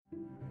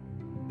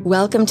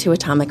Welcome to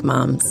Atomic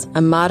Moms,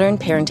 a modern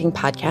parenting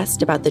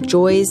podcast about the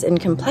joys and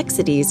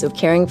complexities of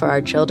caring for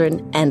our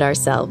children and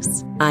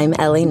ourselves. I'm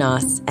Ellie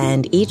Noss,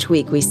 and each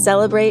week we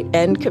celebrate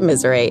and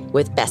commiserate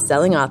with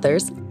best-selling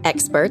authors,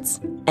 experts,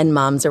 and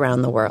moms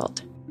around the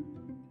world.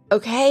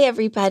 Okay,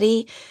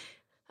 everybody.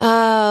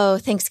 Oh,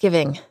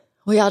 Thanksgiving.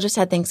 We all just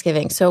had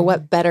Thanksgiving. So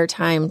what better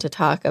time to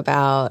talk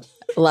about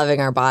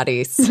loving our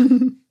bodies,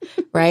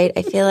 right?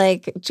 I feel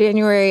like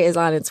January is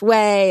on its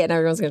way and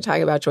everyone's going to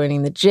talk about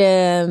joining the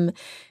gym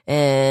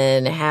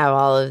and have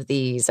all of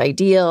these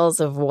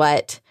ideals of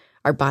what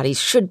our bodies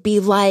should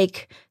be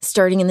like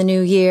starting in the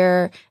new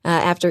year.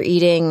 After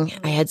eating,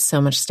 I had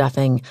so much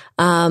stuffing.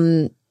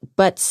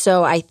 But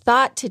so I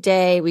thought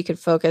today we could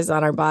focus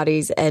on our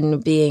bodies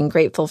and being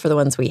grateful for the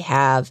ones we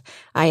have.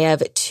 I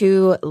have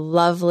two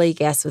lovely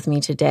guests with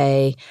me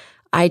today.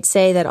 I'd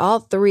say that all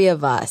three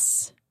of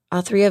us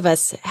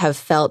have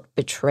felt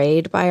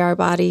betrayed by our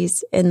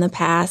bodies in the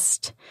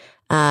past,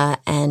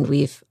 and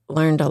we've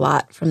learned a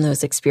lot from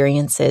those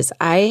experiences.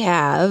 I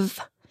have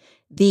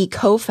the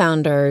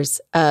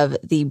co-founders of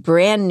the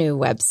brand new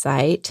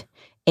website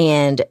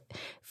and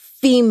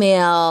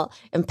female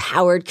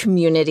empowered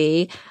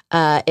community.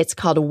 It's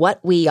called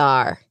What We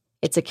Are.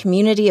 It's a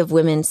community of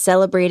women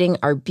celebrating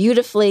our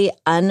beautifully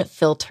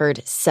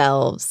unfiltered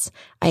selves.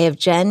 I have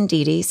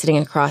Dede sitting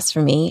across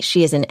from me.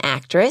 She is an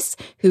actress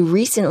who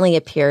recently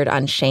appeared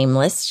on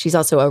Shameless. She's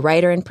also a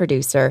writer and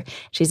producer.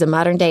 She's a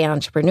modern-day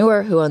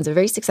entrepreneur who owns a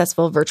very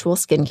successful virtual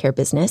skincare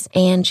business,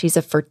 and she's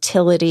a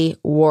fertility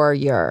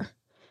warrior.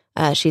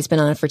 She's been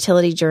on a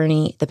fertility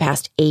journey the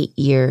past 8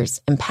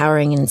 years,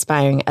 empowering and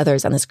inspiring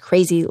others on this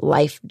crazy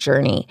life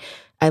journey.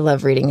 I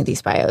love reading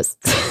these bios.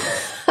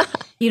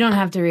 You don't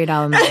have to read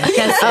all of mine.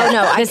 Oh,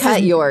 no, I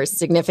cut yours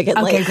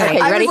significantly. Okay, great.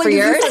 Okay, you ready for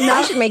yours?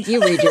 I should make you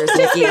read yours,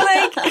 Nikki.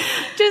 I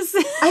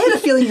had a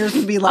feeling yours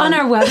would be long. On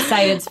our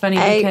website, it's funny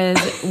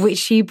because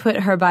she put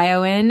her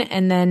bio in,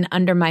 and then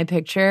under my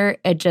picture,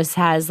 it just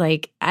has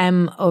like,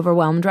 I'm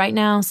overwhelmed right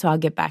now, so I'll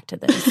get back to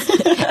this.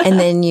 And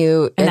then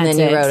you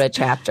wrote a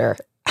chapter.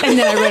 And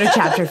then I wrote a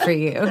chapter for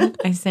you.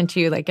 I sent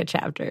you like a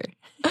chapter.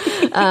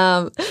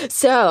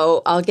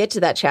 So I'll get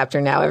to that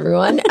chapter now,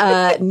 everyone.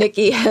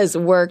 Nikki has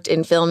worked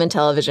in film and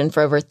television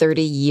for over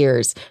 30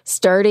 years,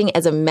 starting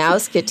as a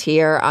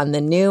Mouseketeer on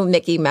the new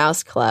Mickey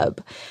Mouse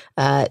Club.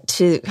 By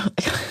the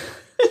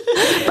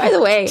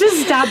way,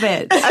 just stop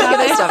it. Stop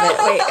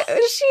it. Wait,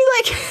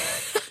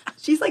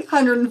 She's like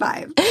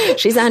 105.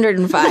 She's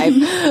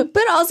 105.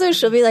 But also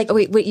she'll be like,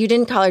 wait, you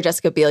didn't call her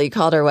Jessica Biel. You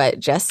called her what?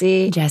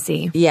 Jessie?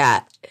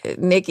 Yeah.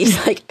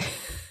 Nikki's like,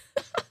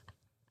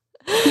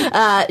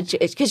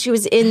 because she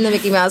was in the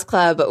Mickey Mouse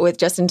Club with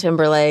Justin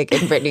Timberlake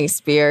and Britney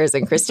Spears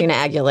and Christina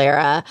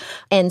Aguilera.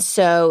 And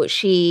so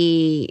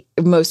she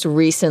most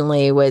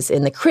recently was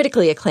in the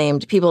critically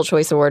acclaimed People's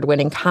Choice Award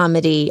winning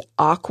comedy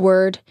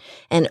Awkward.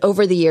 And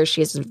over the years, she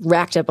has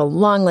racked up a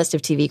long list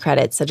of TV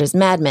credits such as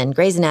Mad Men,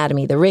 Grey's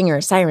Anatomy, The Ringer,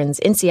 Sirens,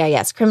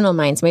 NCIS, Criminal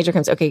Minds, Major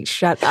Crimes. Okay,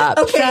 shut up.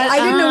 Okay, I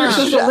didn't know we were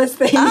supposed to list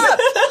things.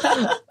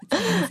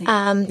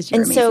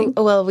 And so,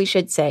 well, we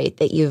should say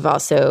that you've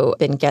also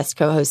been guest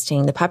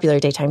co-hosting the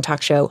popular daytime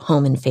talk show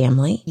Home and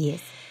Family.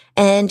 Yes.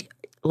 And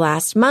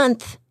last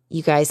month,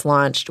 you guys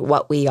launched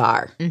What We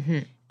Are. Mm-hmm.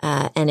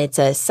 And it's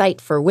a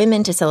site for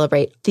women to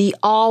celebrate the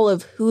all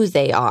of who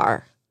they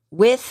are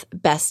with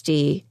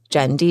bestie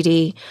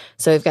Dede.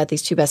 So we've got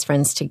these two best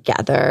friends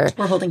together.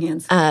 We're holding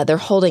hands. They're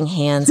holding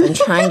hands and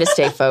trying to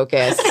stay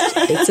focused.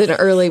 It's an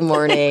early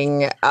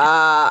morning.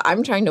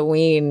 I'm trying to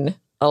wean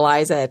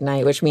Eliza at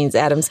night, which means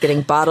Adam's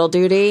getting bottle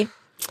duty.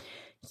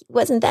 He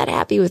wasn't that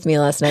happy with me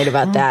last night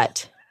about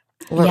that.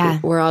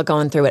 We're all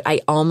going through it.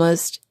 I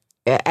almost,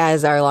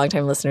 as our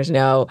longtime listeners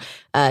know,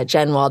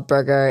 Jen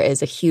Waldberger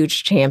is a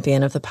huge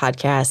champion of the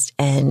podcast,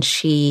 and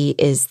she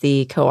is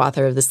the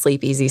co-author of the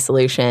Sleep Easy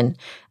Solution,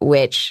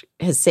 which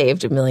has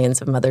saved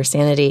millions of mothers'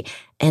 sanity.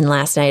 And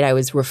last night I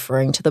was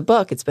referring to the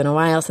book. It's been a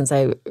while since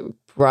I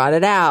brought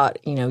it out,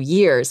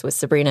 years with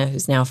Sabrina,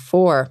 who's now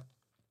 4.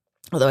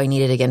 Although I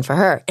need it again for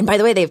her. And by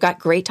the way, they've got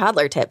great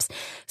toddler tips.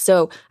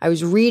 So I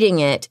was reading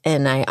it,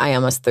 and I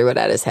almost threw it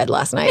at his head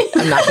last night.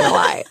 I'm not going to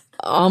lie.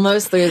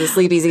 Almost threw the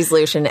Sleep Easy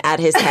Solution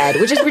at his head,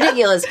 which is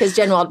ridiculous because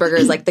Jen Waldberger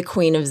is like the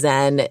queen of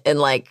Zen and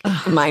like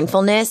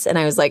mindfulness. And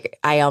I was like,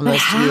 I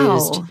almost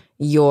used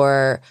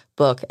your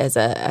book as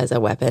a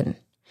weapon.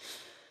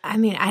 I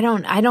mean, I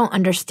don't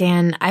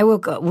understand.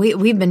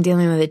 We've been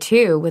dealing with it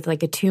too, with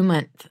like a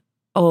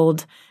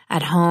 2-month-old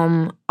at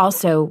home,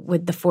 also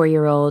with the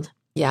 4-year-old.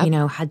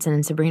 Yeah. Hudson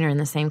and Sabrina are in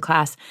the same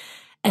class.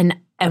 And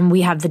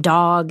we have the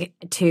dog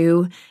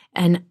too.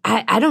 And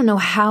I don't know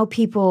how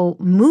people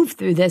move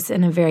through this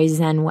in a very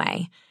Zen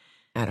way.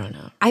 I don't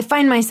know. I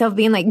find myself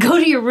being like, go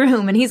to your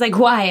room. And he's like,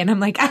 why? And I'm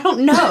like, I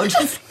don't know.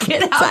 Just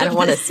get out. I don't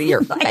want to see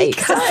your face.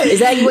 Is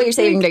that what you're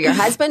saying to your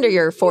husband or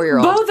your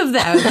 4-year-old? Both of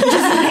them. Just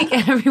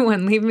like,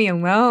 everyone, leave me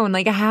alone.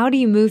 Like, how do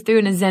you move through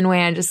in a Zen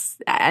way? Is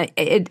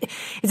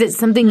it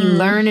something you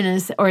learn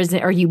or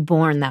are you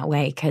born that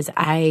way? Because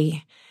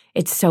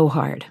it's so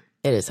hard.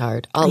 It is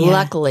hard.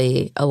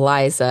 Luckily,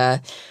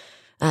 Eliza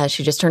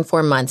She just turned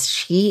 4 months.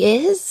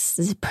 She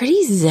is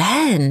pretty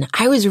zen.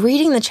 I was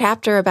reading the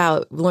chapter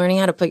about learning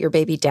how to put your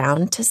baby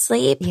down to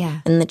sleep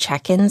and the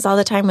check-ins all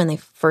the time when they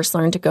first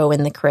learn to go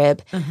in the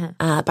crib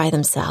by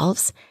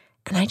themselves.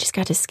 And I just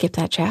got to skip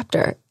that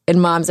chapter.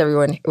 And moms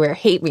everywhere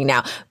hate me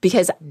now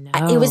because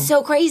it was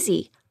so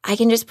crazy. I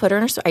can just put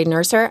her I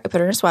nurse her, I put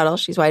her in her swaddle,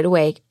 she's wide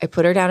awake, I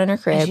put her down in her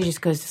crib. And she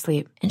just goes to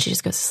sleep.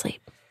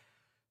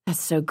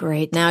 That's so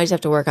great. Now I just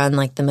have to work on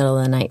like the middle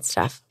of the night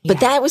stuff. But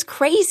that was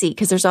crazy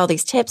because there's all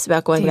these tips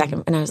about going back.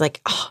 And I was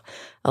like, oh,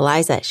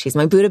 Eliza, she's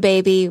my Buddha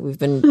baby. We've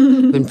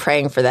been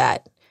praying for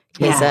that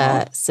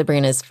because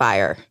Sabrina's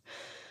fire.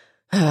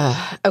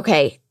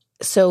 Okay.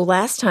 So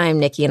last time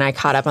Nikki and I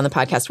caught up on the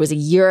podcast was a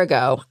year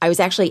ago. I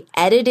was actually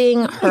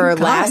editing her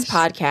last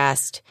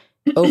podcast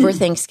over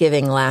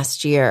Thanksgiving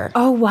last year.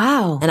 Oh,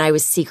 wow. And I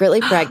was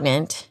secretly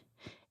pregnant.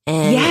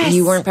 And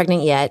you weren't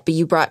pregnant yet, but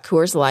you brought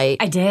Coors Light.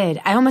 I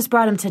did. I almost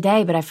brought him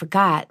today, but I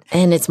forgot.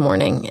 And it's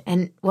morning.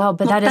 And but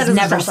that has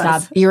never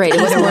stopped. You're right. It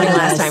was morning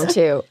last time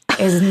too. It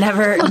has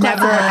never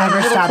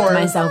ever stopped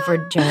myself or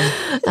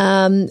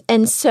Jen.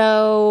 And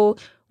so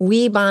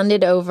we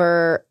bonded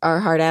over our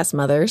hard-ass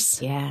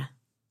mothers. Yeah.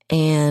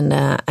 And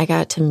I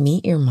got to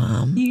meet your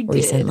mom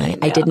recently.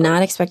 I did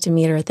not expect to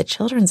meet her at the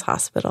Children's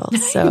Hospital.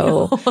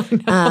 So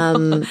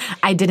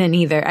I didn't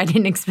either. I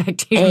didn't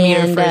expect you to meet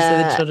her first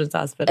at the Children's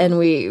Hospital. And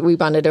we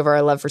bonded over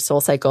our love for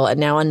SoulCycle.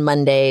 And now on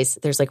Mondays,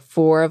 there's like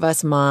 4 of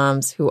us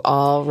moms who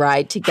all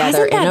ride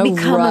together in a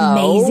row.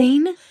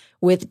 Amazing?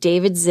 With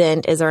David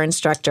Zint as our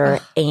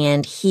instructor.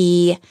 And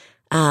he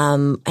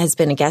has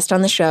been a guest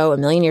on the show a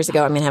million years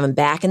ago. I'm going to have him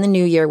back in the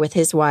new year with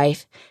his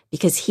wife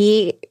because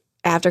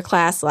after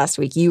class last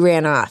week, you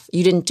ran off.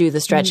 You didn't do the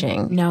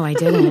stretching. No, I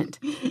didn't.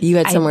 You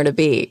had somewhere to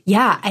be.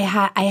 Yeah,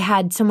 I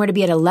had somewhere to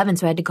be at 11,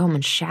 so I had to go home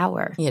and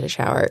shower. You had to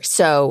shower.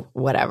 So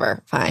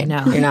whatever, fine.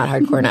 No. You're not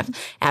hardcore enough.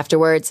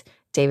 Afterwards,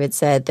 David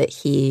said that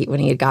when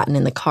he had gotten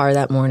in the car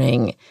that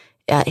morning,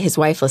 his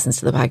wife listens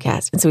to the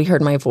podcast. And so he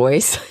heard my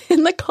voice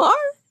in the car.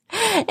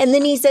 And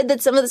then he said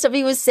that some of the stuff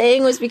he was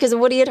saying was because of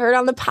what he had heard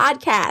on the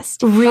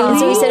podcast. Really? And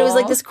so he said it was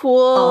like this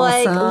cool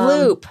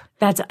loop.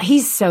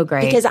 He's so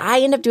great. Because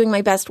I end up doing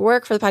my best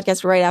work for the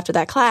podcast right after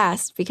that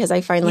class because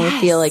I finally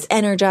feel like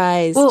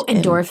energized. Well,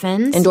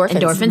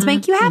 endorphins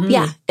make you happy.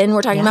 Yeah. And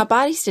we're talking about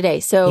bodies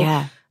today.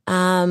 So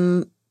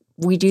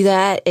we do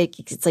that.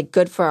 It's like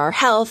good for our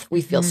health.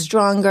 We feel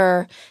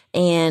stronger.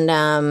 And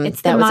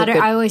it's the modern,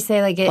 I always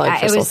say like,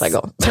 I was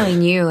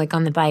telling you like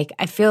on the bike,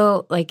 I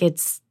feel like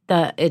it's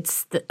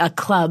a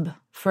club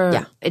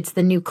for, it's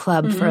the new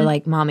club for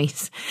like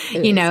mommies.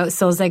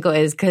 SoulCycle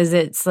is because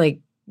it's like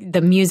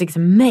the music's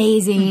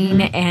amazing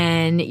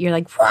and you're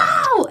like,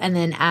 wow. And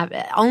then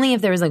only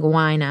if there was like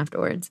wine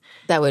afterwards.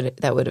 That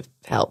would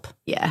help.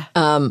 Yeah.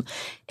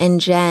 And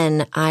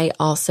Jen, I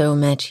also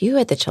met you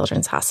at the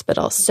Children's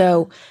Hospital.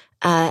 So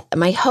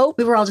my hope.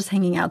 We were all just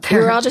hanging out there.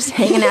 We were all just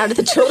hanging out at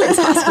the Children's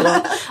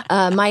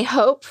Hospital. My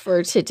hope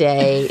for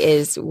today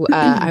is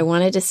I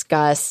want to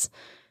discuss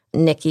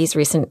Nikki's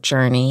recent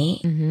journey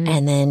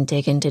and then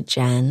dig into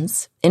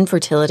Jen's.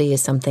 Infertility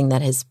is something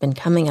that has been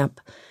coming up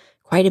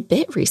quite a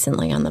bit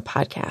recently on the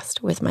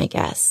podcast with my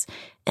guests.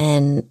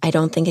 And I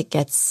don't think it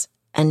gets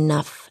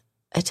enough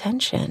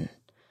attention.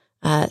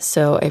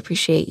 So I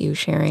appreciate you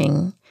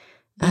sharing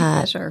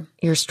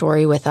your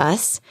story with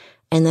us.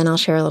 And then I'll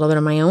share a little bit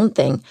of my own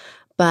thing.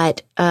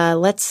 But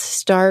let's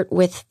start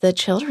with the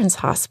Children's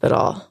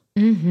Hospital.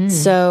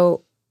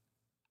 So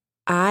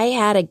I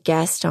had a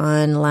guest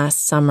on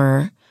last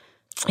summer.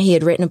 He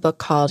had written a book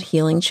called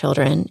Healing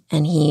Children,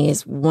 and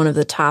he's one of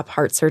the top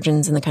heart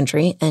surgeons in the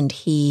country. And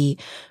he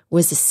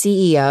was the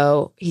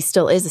CEO, he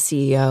still is the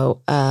CEO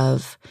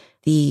of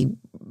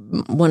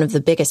one of the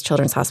biggest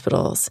children's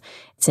hospitals.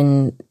 It's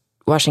in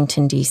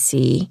Washington,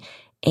 D.C.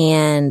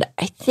 And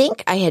I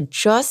think I had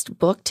just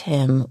booked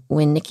him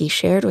when Nikki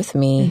shared with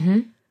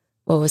me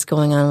what was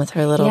going on with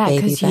her little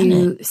baby Bennett.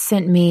 You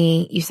sent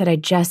me, you said I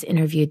just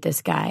interviewed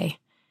this guy,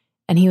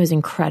 and he was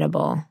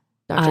incredible.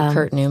 Dr.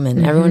 Kurt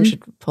Newman. Everyone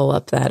should pull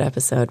up that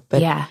episode.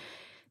 But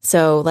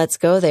so let's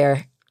go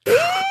there.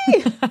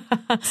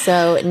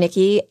 So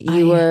Nikki,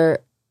 you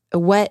were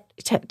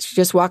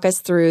just walk us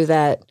through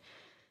that.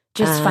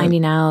 Just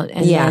finding out,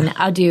 and then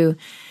I'll do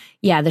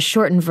the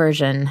shortened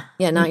version.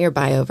 Yeah, not your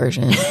bio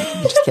version.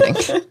 I'm just kidding.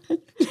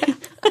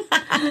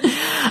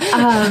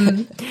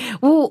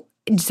 Well,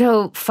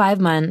 so 5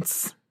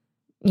 months.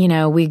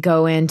 We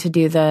go in to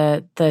do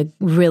the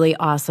really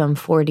awesome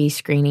 4D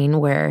screening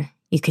where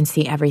you can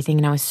see everything.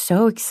 And I was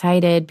so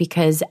excited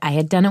because I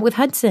had done it with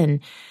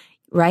Hudson,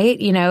 right?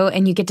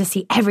 And you get to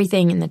see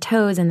everything in the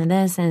toes and the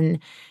this. And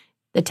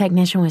the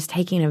technician was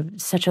taking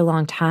such a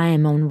long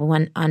time on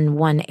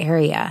one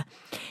area.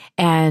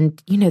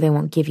 And, they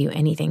won't give you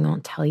anything. They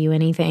won't tell you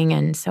anything.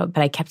 And so,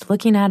 but I kept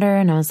looking at her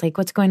and I was like,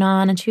 what's going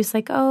on? And she was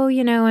like, oh,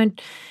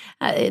 and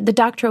the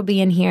doctor will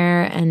be in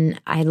here. And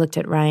I looked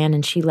at Ryan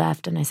and she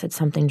left and I said,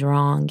 something's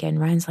wrong.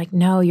 And Ryan's like,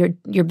 no,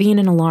 you're being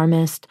an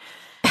alarmist.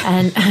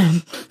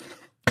 And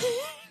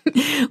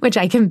which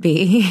I can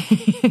be.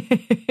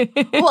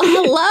 Well,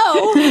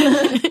 hello.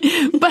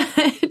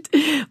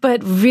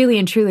 But really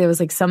and truly, it was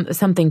like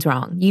something's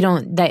wrong. You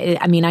don't.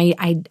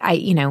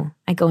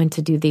 I go in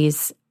to do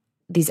these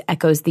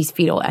echoes, these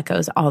fetal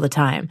echoes all the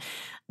time.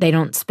 They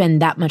don't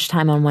spend that much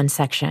time on one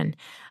section.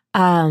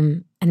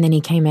 And then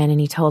he came in and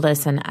he told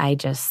us, and I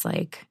just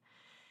like,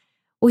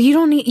 well, you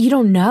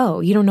don't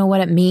know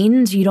what it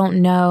means. You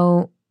don't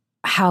know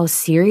how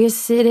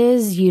serious it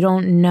is. You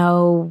don't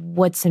know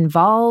what's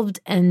involved.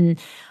 And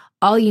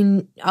all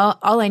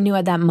I knew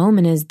at that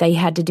moment is they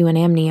had to do an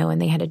amnio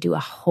and they had to do a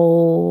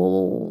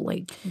whole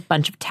like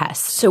bunch of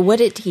tests. So what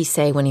did he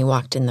say when he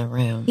walked in the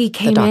room? He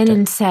came in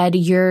and said,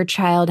 your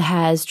child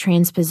has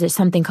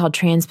something called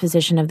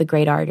transposition of the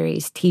great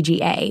arteries,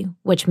 TGA,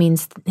 which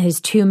means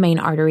his two main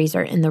arteries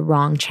are in the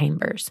wrong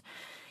chambers.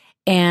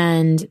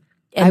 And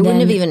I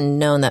wouldn't have even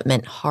known that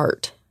meant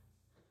heart.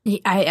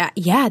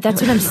 Yeah,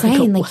 that's what I'm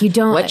saying. Like you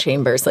don't. What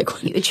chambers? Like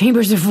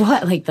chambers of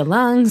what? Like the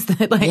lungs?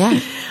 Yeah.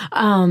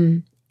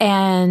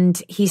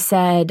 And he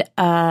said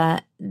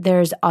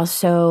there's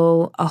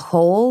also a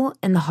hole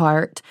in the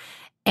heart,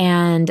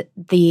 and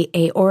the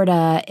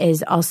aorta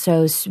is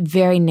also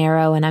very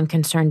narrow, and I'm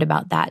concerned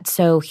about that.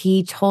 So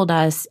he told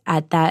us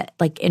at that,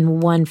 like in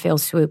one fell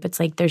swoop, it's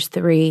like there's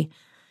 3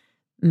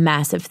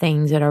 massive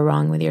things that are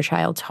wrong with your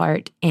child's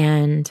heart,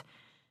 and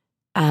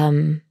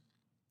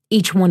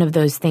each one of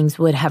those things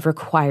would have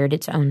required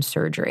its own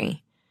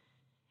surgery.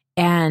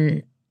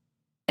 And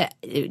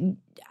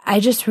I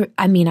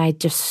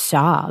just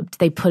sobbed.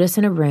 They put us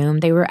in a room.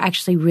 They were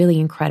actually really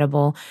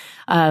incredible.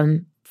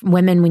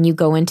 Women, when you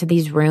go into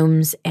these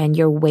rooms and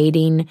you're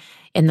waiting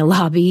in the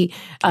lobby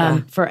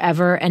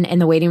forever and in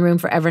the waiting room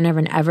forever and ever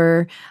and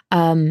ever,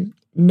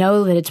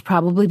 know that it's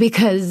probably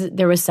because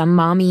there was some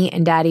mommy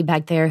and daddy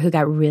back there who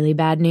got really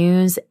bad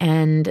news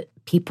and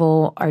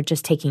people are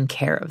just taking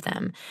care of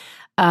them.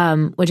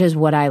 Which is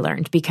what I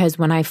learned, because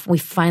when we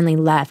finally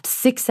left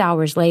 6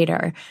 hours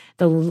later,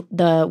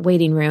 the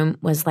waiting room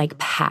was like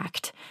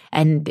packed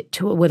and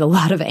with a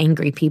lot of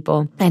angry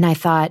people. And I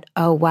thought,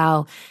 oh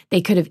wow,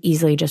 they could have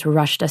easily just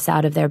rushed us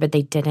out of there, but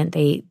they didn't.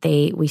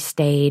 We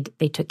stayed.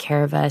 They took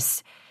care of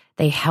us.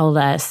 They held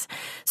us.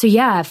 So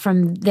yeah,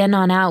 from then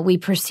on out, we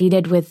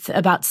proceeded with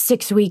about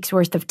 6 weeks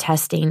worth of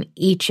testing,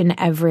 each and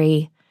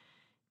every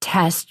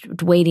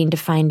test, waiting to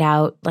find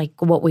out like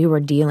what we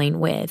were dealing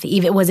with.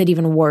 Was it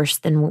even worse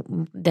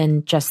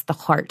than just the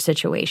heart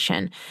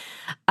situation,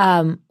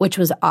 which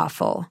was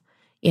awful.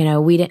 You know,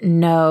 we didn't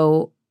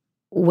know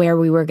where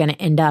we were going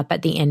to end up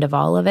at the end of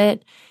all of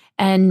it.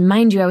 And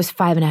mind you, I was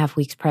 5.5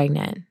 weeks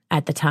pregnant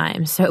at the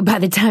time. So by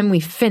the time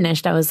we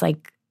finished, I was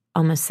like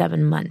almost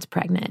 7 months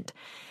pregnant.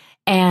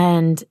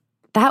 And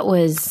that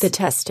was the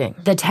testing.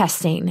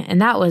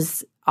 And that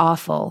was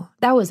awful.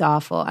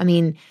 I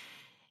mean,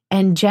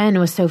 and Jen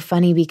was so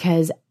funny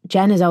because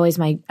Jen is always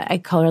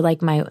I call her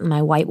like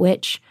my white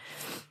witch.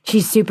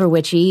 She's super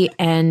witchy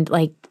and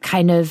like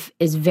kind of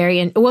is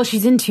very,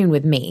 she's in tune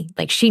with me.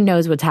 Like she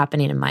knows what's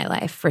happening in my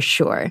life for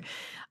sure.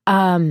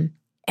 And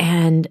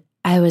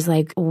I was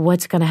like,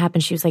 what's going to happen?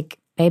 She was like,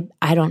 babe,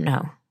 I don't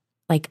know.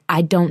 Like,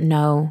 I don't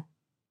know.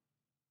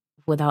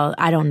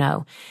 I don't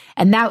know.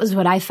 And that was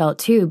what I felt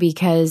too,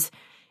 because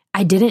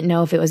I didn't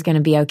know if it was going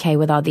to be okay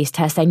with all these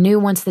tests. I knew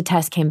once the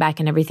test came back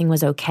and everything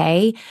was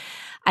okay,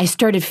 I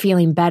started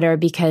feeling better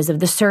because of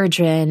the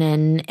surgeon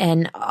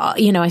and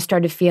I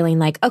started feeling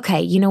like,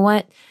 okay, you know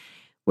what?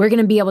 We're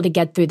going to be able to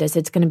get through this.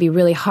 It's going to be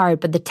really hard.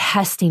 But the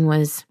testing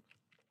was,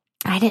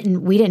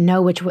 we didn't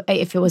know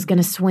if it was going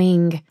to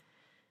swing,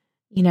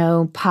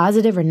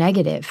 positive or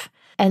negative.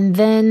 And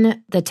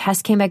then the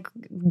test came back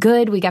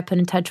good. We got put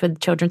in touch with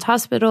Children's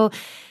Hospital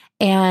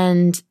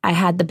and I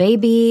had the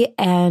baby.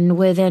 And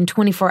within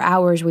 24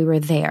 hours, we were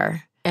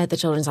there. At the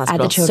Children's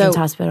Hospital. At the Children's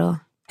Hospital.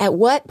 At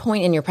what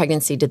point in your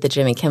pregnancy did the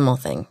Jimmy Kimmel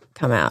thing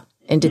come out?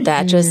 And did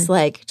that just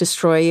like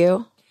destroy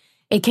you?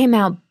 It came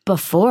out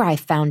before I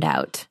found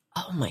out.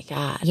 Oh my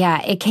God.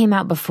 Yeah, it came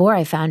out before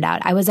I found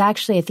out. I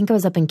think I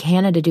was up in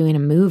Canada doing a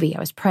movie. I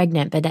was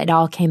pregnant, but it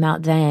all came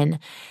out then.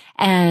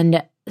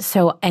 And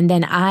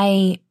then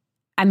I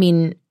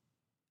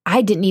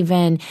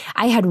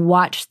had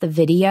watched the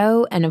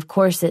video and of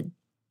course it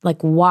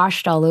like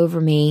washed all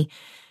over me,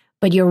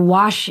 but you're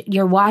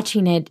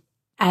watching it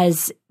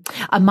as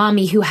a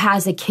mommy who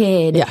has a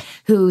kid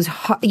whose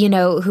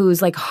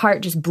like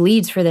heart just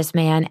bleeds for this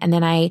man. And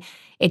then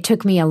it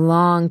took me a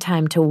long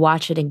time to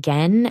watch it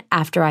again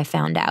after I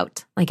found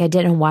out. Like I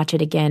didn't watch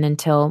it again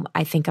until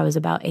I think I was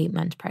about 8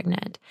 months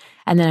pregnant.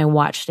 And then I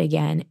watched it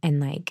again and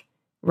like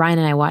Ryan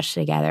and I watched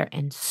it together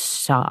and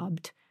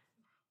sobbed.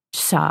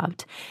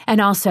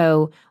 And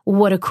also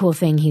what a cool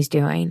thing he's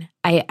doing.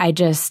 I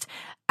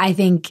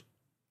think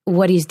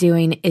what he's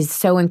doing is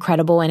so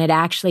incredible, and it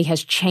actually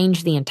has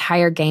changed the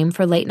entire game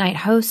for late night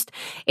host.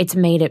 It's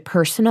made it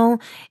personal.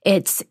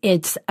 It's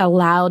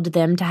allowed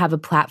them to have a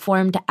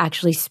platform to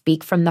actually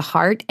speak from the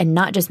heart and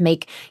not just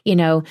make,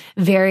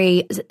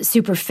 very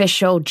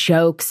superficial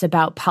jokes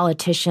about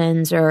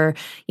politicians or,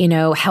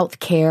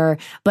 healthcare,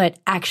 but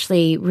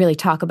actually really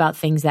talk about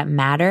things that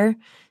matter.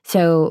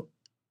 So,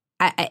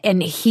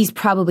 and he's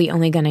probably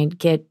only going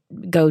to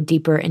go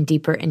deeper and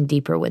deeper and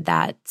deeper with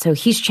that. So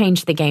he's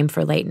changed the game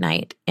for late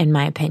night, in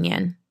my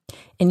opinion.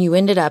 And you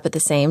ended up at the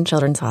same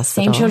children's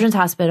hospital. Same children's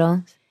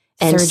hospital.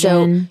 And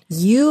surgeon. so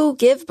you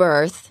give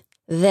birth,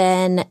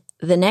 then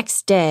the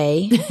next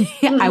day.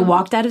 I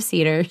walked out of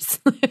Cedars.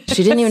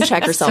 She didn't even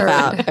check herself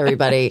out,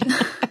 everybody.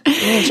 She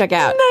didn't even check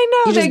out. I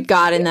know. You just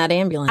got in that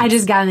ambulance. I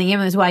just got in the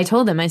ambulance. Well, I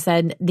told them, I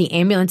said, the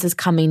ambulance is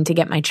coming to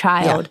get my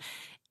child.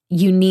 Yeah.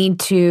 We need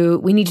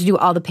to do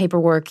all the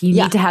paperwork. You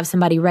need to have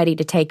somebody ready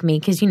to take me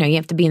because, you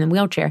have to be in the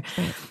wheelchair.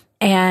 Right.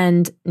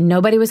 And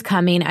nobody was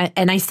coming.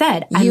 I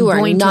said, I'm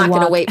going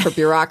to wait for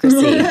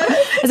bureaucracy.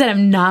 I said,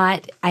 I'm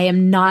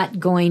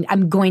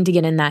going to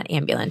get in that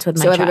ambulance with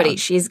my child. So everybody,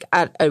 she's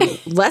at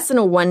less than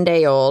a 1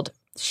 day old.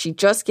 She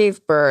just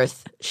gave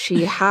birth.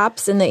 She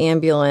hops in the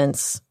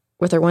ambulance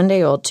with her 1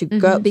 day old to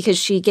go because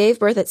she gave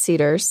birth at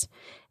Cedars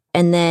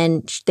and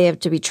then they have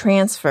to be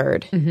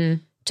transferred to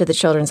the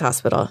children's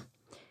hospital.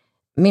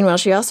 Meanwhile,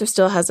 she also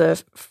still has a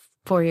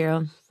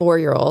 4-year-old.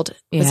 4-year-old.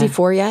 Yeah. Is he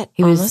 4 yet?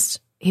 He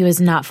was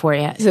not 4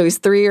 yet. So he's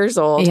 3 years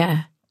old.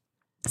 Yeah.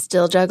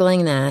 Still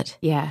juggling that.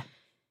 Yeah.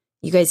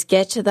 You guys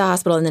get to the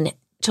hospital and then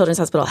children's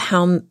hospital.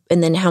 How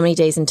many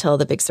days until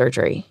the big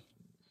surgery?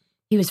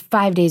 He was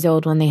 5 days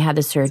old when they had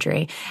the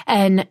surgery.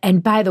 And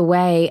by the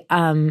way,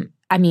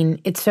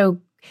 it's so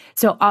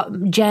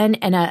Jen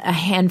and a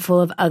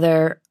handful of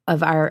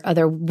our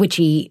other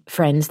witchy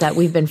friends that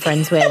we've been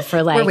friends with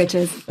for we're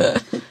witches.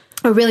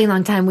 A really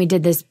long time. We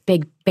did this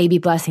big baby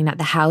blessing at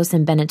the house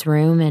in Bennett's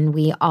room, and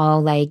we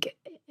all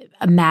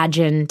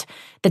imagined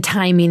the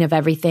timing of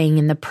everything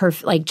and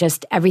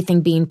just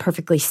everything being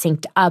perfectly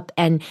synced up.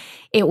 And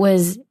it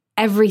was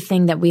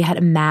everything that we had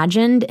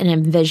imagined and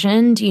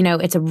envisioned.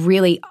 It's a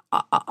really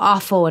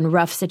awful and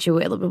rough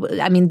situation.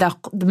 I mean, the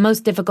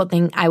most difficult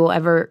thing I will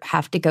ever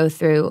have to go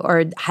through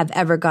or have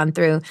ever gone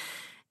through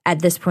at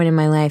this point in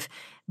my life.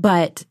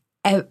 But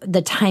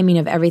the timing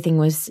of everything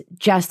was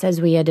just as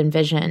we had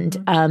envisioned.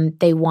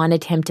 They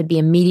wanted him to be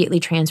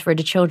immediately transferred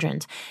to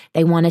children's.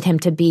 They wanted him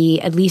to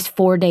be at least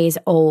 4 days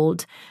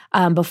old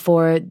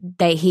before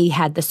he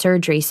had the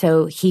surgery.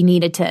 So he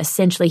needed to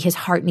his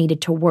heart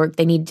needed to work.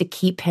 They needed to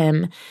keep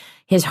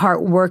his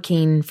heart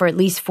working for at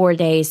least 4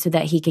 days so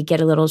that he could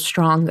get a little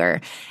stronger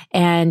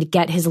and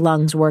get his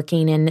lungs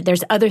working. And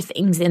there's other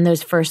things in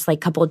those first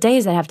couple of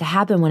days that have to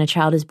happen when a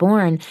child is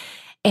born.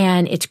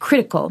 And it's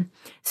critical.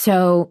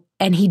 So,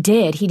 and he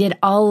did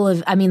all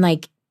of,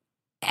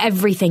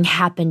 everything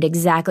happened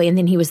exactly. And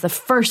then he was the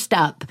first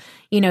up,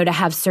 to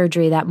have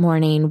surgery that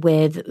morning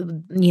with,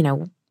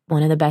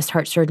 one of the best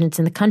heart surgeons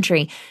in the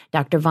country,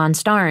 Dr. Von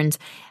Starnes,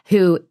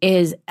 who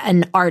is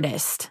an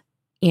artist,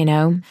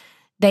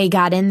 They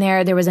got in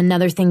there. There was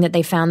another thing that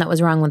they found that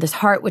was wrong with his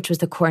heart, which was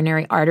the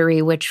coronary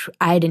artery, which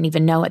I didn't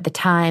even know at the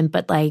time,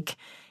 but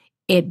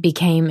it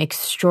became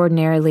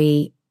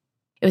extraordinarily,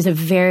 it was a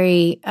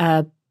very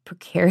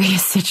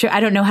precarious situation. I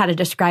don't know how to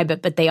describe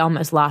it, but they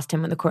almost lost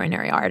him with the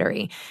coronary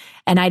artery.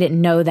 And I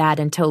didn't know that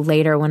until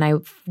later when I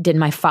did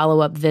my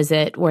follow-up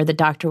visit where the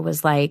doctor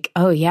was like,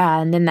 oh yeah.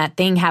 And then that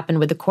thing happened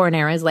with the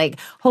coronary. I was like,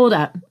 hold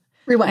up.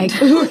 Rewind.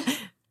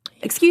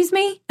 Excuse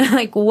me?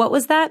 What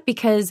was that?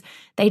 Because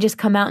they just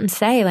come out and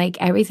say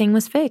everything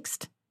was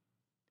fixed.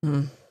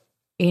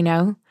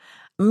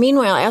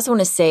 Meanwhile, I also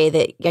want to say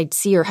that I'd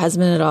see your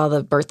husband at all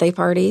the birthday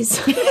parties.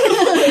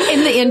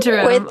 In the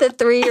interim. With the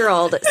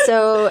 3-year-old.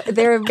 So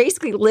they're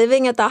basically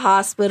living at the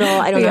hospital.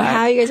 I don't know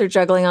how you guys are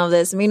juggling all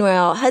this.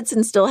 Meanwhile,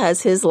 Hudson still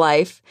has his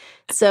life.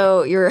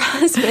 So your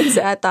husband's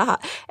at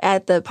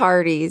the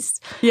parties.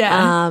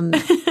 Yeah.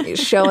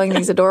 Showing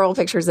these adorable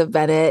pictures of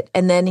Bennett.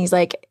 And then he's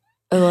like,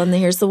 oh, and then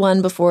here's the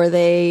one before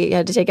they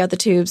had to take out the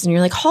tubes. And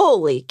you're like,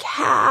 holy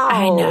cow.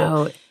 I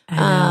know.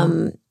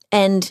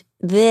 And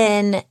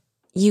then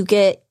you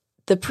get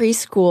the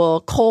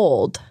preschool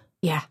cold.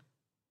 Yeah.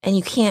 And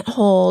you can't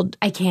hold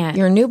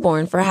your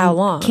newborn for how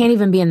long? Can't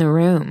even be in the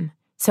room.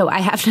 So I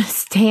have to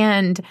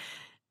stand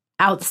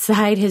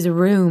outside his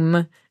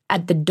room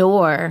at the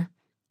door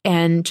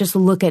and just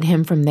look at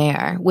him from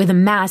there with a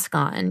mask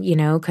on,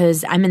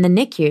 because I'm in the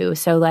NICU.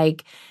 So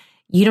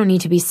you don't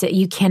need to be sick.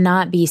 You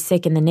cannot be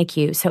sick in the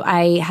NICU. So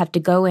I have to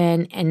go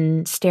in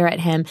and stare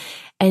at him.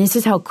 And this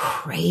is how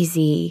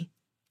crazy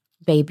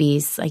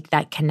babies,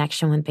 that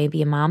connection with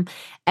baby and mom.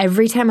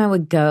 Every time I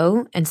would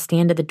go and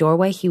stand at the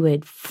doorway, he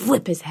would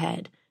flip his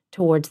head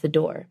towards the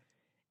door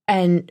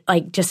and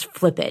just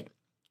flip it.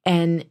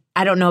 And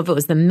I don't know if it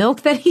was the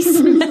milk that he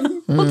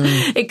smelled.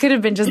 It could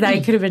have been just that. He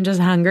could have been just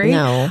hungry.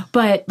 No.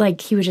 But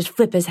he would just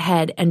flip his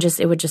head and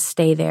it would just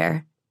stay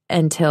there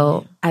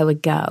until I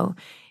would go.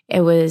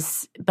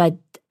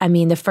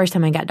 The first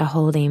time I got to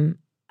hold him,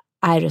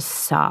 I just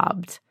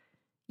sobbed.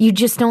 You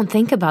just don't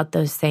think about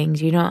those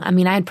things.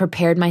 I had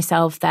prepared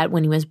myself that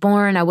when he was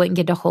born, I wouldn't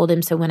get to hold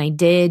him. So when I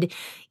did,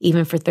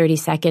 even for 30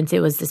 seconds, it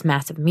was this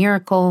massive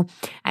miracle.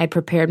 I had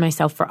prepared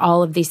myself for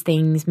all of these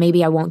things.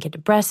 Maybe I won't get to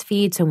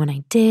breastfeed. So when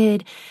I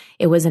did,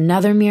 it was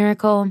another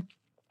miracle.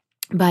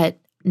 But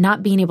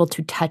not being able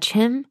to touch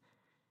him,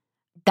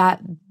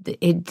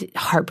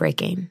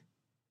 heartbreaking.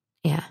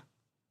 Yeah.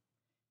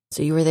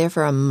 So you were there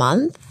for a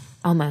month?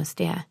 Almost,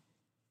 yeah.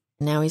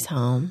 Now he's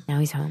home. Now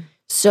he's home.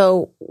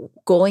 So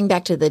going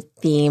back to the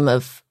theme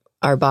of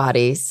our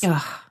bodies.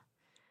 Ugh.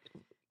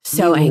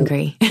 So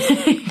angry.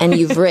 And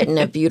you've written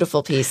a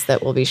beautiful piece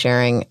that we'll be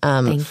sharing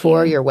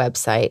for your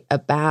website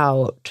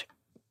about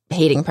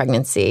hating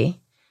pregnancy.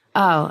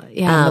 Oh,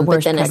 yeah. The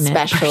worst but then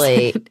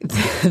especially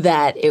person.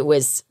 that it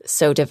was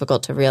so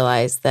difficult to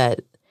realize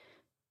that,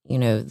 you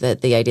know,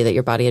 that the idea that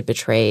your body had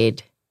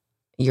betrayed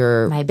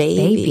my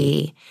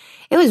baby.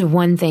 It was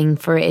one thing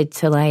for it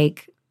to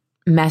like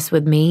mess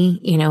with me,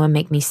 you know, and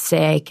make me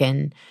sick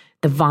and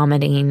the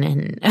vomiting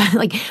and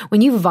like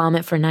when you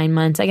vomit for 9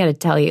 months, I got to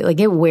tell you, like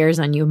it wears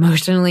on you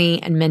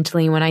emotionally and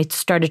mentally. When I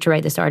started to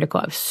write this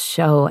article, I was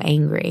so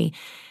angry.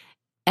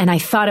 And I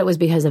thought it was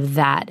because of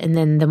that. And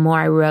then the more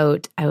I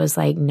wrote, I was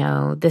like,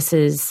 no, this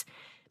is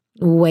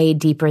way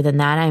deeper than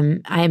that.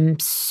 I'm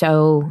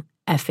so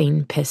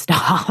effing pissed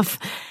off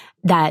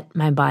that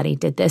my body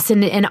did this.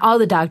 And all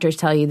the doctors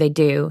tell you they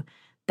do,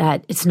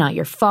 that it's not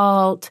your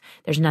fault.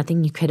 There's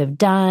nothing you could have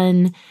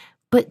done.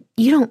 But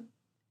you don't,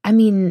 I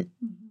mean,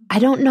 I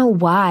don't know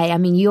why. I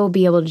mean, you'll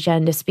be able,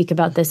 Jen, to speak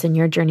about this in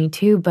your journey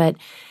too, but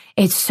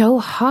it's so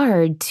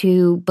hard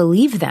to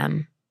believe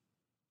them.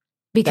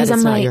 Because that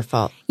it's I'm not like, your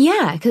fault.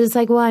 Yeah, because it's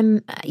like, well,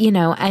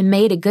 I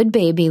made a good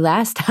baby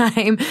last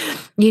time,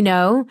 you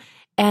know,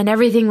 and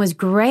everything was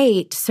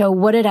great. So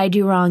what did I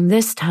do wrong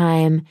this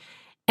time?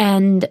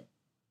 And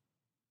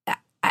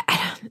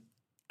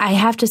I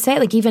have to say,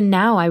 like, even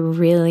now, I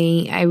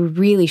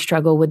really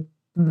struggle with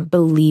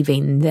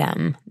believing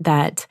them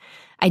that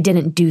I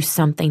didn't do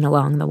something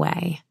along the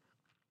way.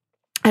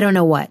 I don't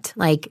know what.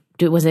 Like,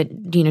 was it,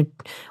 you know,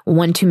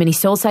 one too many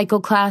soul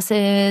cycle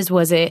classes?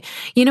 Was it,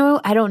 you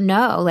know, I don't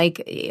know. Like,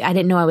 I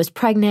didn't know I was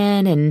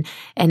pregnant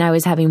and I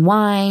was having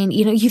wine.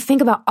 You know, you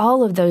think about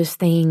all of those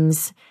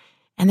things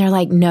and they're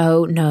like,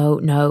 no.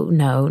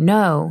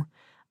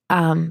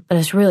 But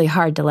it's really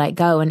hard to let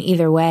go. And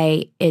either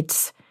way,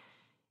 it's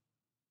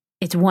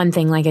one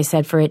thing, like I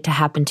said, for it to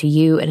happen to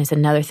you, and it's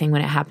another thing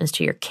when it happens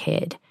to your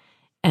kid.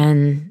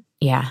 And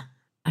yeah,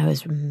 I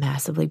was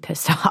massively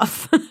pissed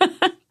off.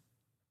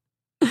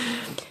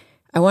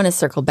 I want to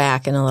circle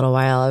back in a little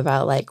while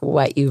about like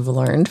what you've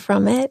learned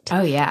from it.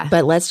 Oh, yeah.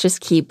 But let's just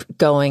keep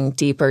going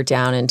deeper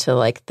down into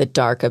like the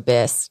dark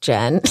abyss,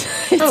 Jen.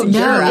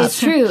 It's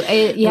true.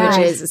 Yeah.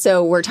 Which is,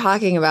 so we're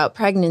talking about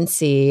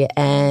pregnancy,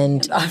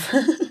 and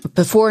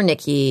before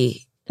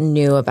Nikki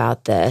knew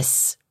about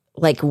this,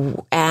 like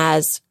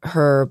as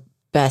her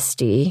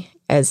bestie,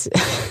 as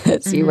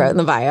you wrote in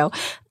the bio,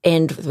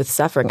 and with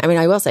suffering. I mean,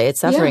 I will say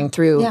it's suffering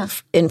through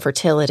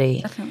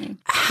infertility. Definitely.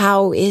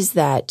 How is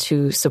that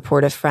to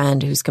support a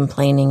friend who's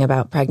complaining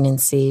about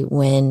pregnancy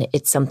when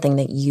it's something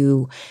that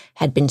you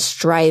had been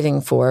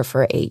striving for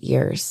 8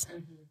 years?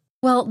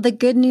 Well, the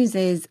good news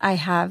is I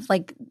have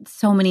like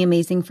so many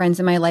amazing friends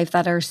in my life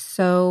that are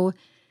so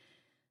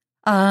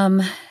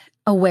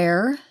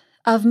aware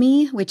of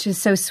me, which is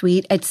so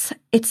sweet. It's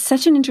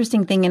such an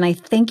interesting thing. And I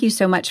thank you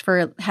so much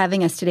for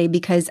having us today,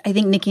 because I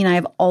think Nikki and I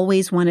have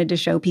always wanted to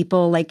show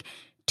people like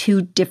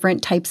two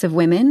different types of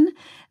women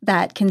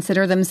that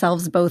consider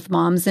themselves both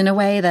moms in a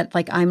way that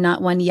like I'm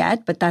not one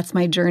yet, but that's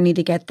my journey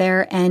to get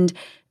there. And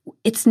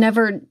it's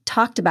never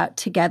talked about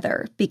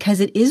together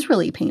because it is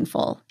really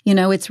painful. You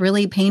know, it's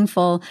really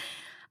painful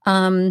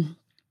to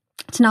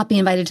not be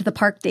invited to the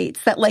park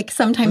dates that like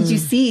sometimes you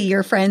see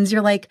your friends,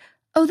 you're like,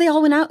 oh, they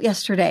all went out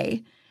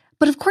yesterday.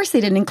 But of course they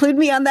didn't include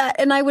me on that.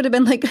 And I would have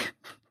been like,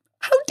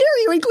 how dare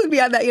you include me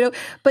on that, you know?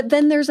 But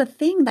then there's a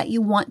thing that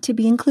you want to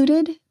be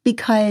included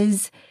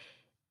because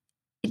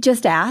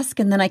just ask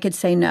and then I could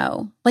say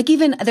no. Like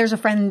even there's a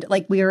friend,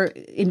 like we were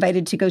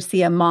invited to go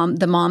see the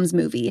Moms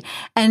movie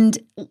and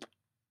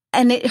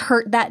it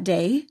hurt that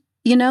day,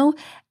 you know?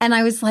 And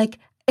I was like,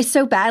 I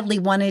so badly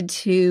wanted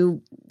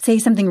to say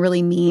something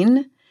really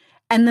mean.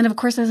 And then, of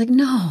course, I was like,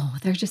 no,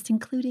 they're just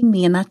including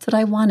me. And that's what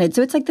I wanted.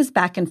 So it's like this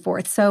back and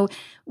forth. So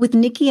with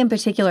Nikki in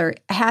particular,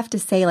 I have to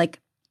say, like,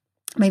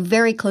 my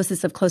very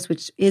closest of close,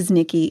 which is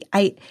Nikki,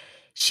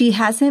 she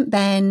hasn't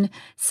been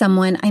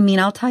someone, I mean,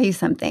 I'll tell you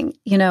something.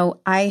 You know,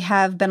 I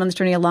have been on this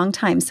journey a long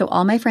time. So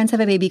all my friends have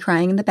a baby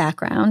crying in the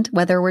background,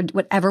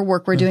 whatever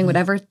work we're doing,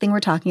 whatever thing we're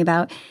talking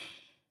about.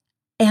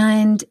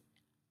 And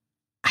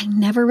I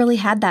never really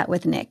had that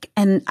with Nick.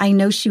 And I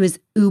know she was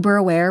uber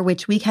aware,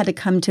 which we had to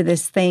come to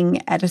this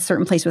thing at a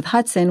certain place with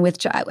Hudson,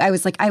 which I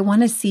was like, I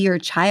want to see your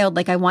child.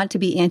 Like, I want to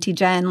be Auntie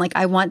Jen. Like,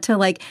 I want to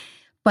like,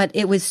 but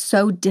it was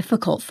so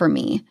difficult for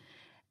me.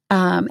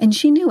 And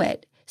she knew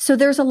it. So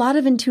there's a lot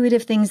of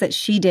intuitive things that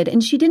she did.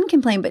 And she didn't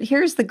complain. But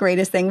here's the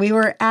greatest thing. We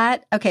were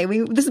at,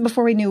 this is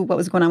before we knew what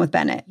was going on with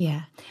Bennett.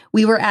 Yeah.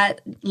 We were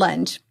at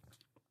lunch.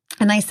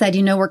 And I said,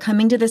 you know, we're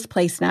coming to this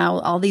place now,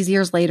 all these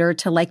years later,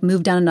 to like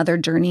move down another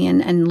journey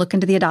and look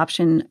into the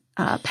adoption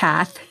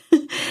path.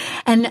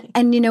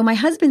 and, you know, my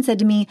husband said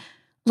to me,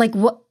 like,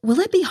 will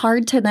it be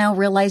hard to now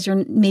realize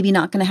you're maybe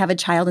not going to have a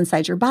child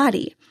inside your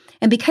body?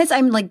 And because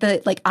I'm like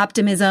the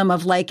optimism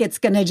of like, it's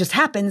going to just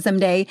happen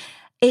someday,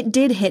 it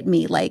did hit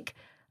me like,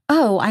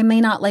 oh, I may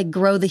not like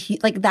grow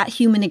like that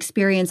human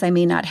experience I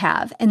may not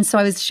have. And so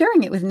I was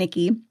sharing it with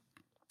Nikki,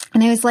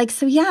 and I was like,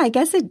 so yeah, I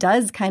guess it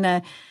does kind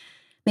of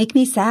make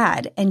me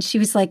sad. And she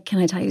was like, can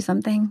I tell you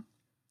something?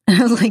 And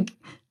I was like,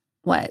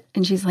 what?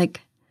 And she's like,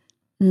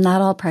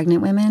 not all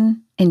pregnant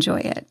women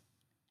enjoy it.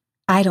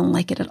 I don't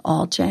like it at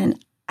all, Jen.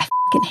 I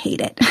fucking hate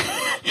it.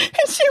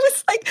 And she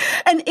was like,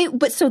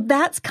 but so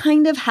that's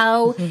kind of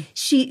how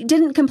she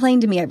didn't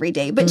complain to me every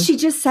day, but she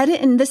just said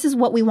it. And this is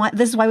what we want.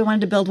 This is why we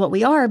wanted to build what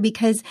we are,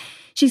 because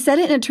she said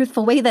it in a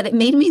truthful way that it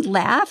made me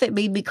laugh. It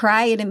made me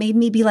cry. And it made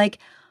me be like,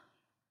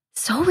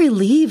 so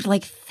relieved.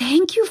 Like,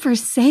 thank you for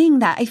saying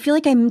that. I feel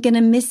like I'm going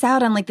to miss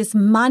out on like this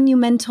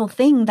monumental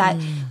thing that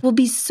will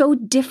be so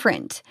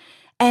different.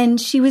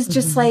 And she was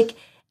just like,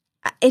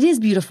 it is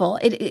beautiful.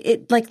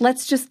 It like,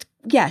 let's just,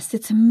 yes,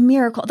 it's a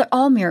miracle. They're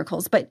all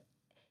miracles, but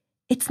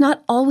it's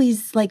not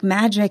always like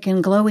magic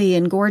and glowy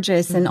and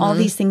gorgeous and all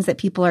these things that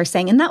people are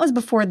saying. And that was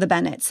before the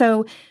Bennett.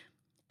 So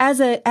as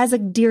a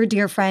dear,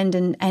 dear friend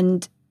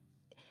and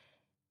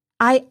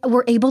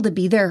we're able to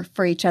be there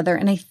for each other.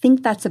 And I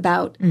think that's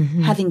about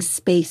having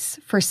space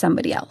for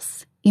somebody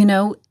else, you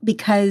know,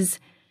 because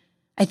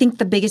I think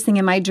the biggest thing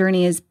in my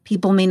journey is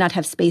people may not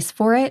have space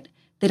for it.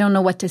 They don't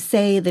know what to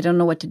say. They don't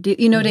know what to do.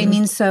 You know what I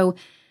mean? So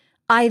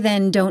I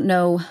then don't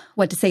know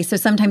what to say. So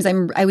sometimes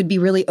I would be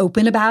really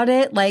open about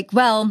it. Like,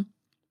 well,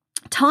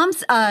 Tom's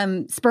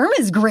sperm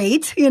is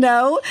great, you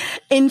know,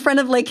 in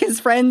front of like his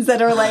friends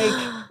that are like,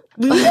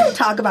 we don't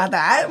talk about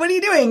that. What are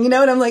you doing? You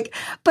know, and I'm like,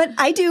 but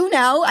I do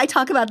now. I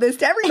talk about this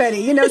to everybody.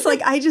 You know, it's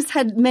like I just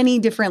had many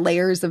different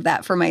layers of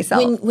that for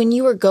myself. When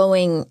you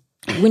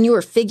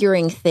were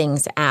figuring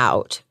things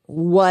out,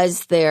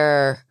 was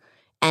there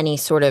any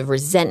sort of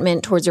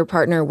resentment towards your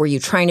partner? Were you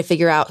trying to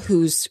figure out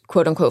whose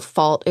quote unquote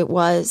fault it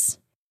was?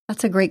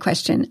 That's a great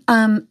question.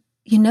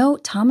 You know,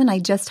 Tom and I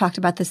just talked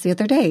about this the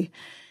other day.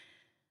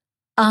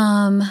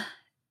 No,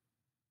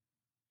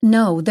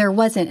 there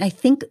wasn't. I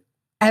think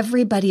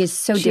everybody is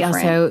so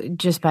different. She also,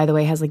 just by the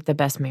way, has like the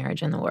best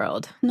marriage in the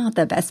world. Not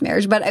the best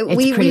marriage, but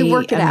we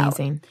work it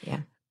amazing. out. Yeah.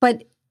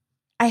 But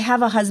I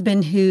have a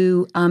husband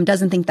who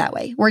doesn't think that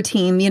way. We're a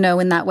team, you know,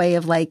 in that way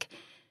of like,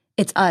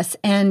 it's us.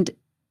 And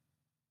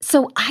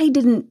so I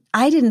didn't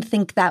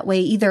think that way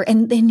either.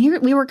 And then here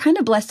we were kind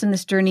of blessed in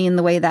this journey in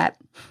the way that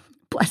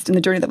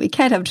we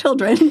can't have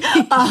children. In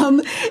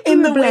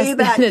the way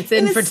that it's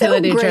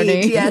infertility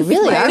journey. Yes, you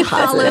really are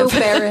hollow,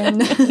 positive.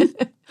 barren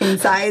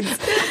insides.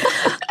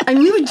 And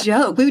we would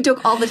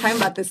joke all the time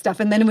about this stuff.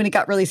 And then when it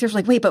got really serious,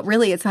 like, wait, but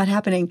really, it's not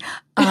happening.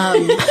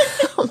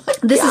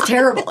 This is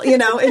terrible. You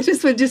know, it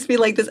just would just be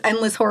like this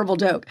endless, horrible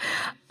joke.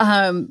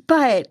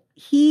 But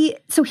he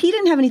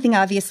didn't have anything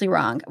obviously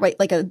wrong, right?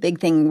 Like a big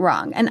thing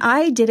wrong. And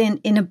I didn't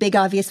in a big,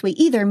 obvious way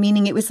either,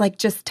 meaning it was like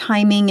just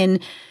timing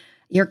and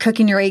you're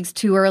cooking your eggs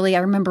too early.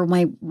 I remember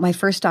my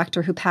first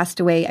doctor who passed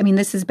away. I mean,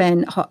 this has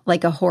been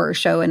like a horror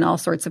show in all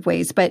sorts of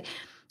ways, but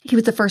he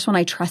was the first one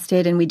I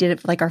trusted, and we did it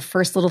for like our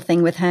first little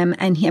thing with him.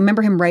 And I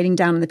remember him writing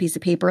down on the piece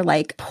of paper,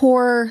 like,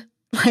 poor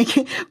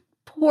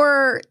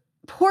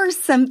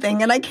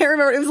something. And I can't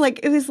remember. It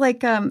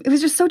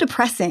was just so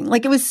depressing.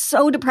 Like, it was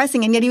so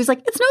depressing. And yet he was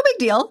like, it's no big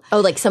deal. Oh,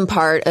 like some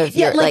part of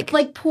your,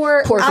 like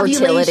poor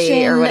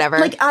fertility or whatever.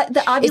 Like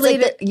the ovulated. It's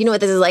like you know what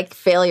this is like?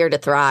 Failure to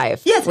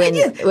thrive. Yes.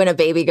 When a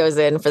baby goes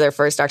in for their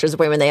first doctor's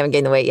appointment, they haven't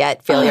gained the weight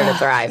yet. Failure to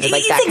thrive. It's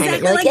like that exactly kind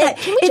of. You're like, that.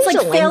 Can we it's change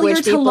like the failure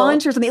language, to people?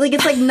 launch or something. Like,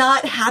 it's like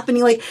not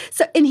happening. Like,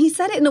 so, and he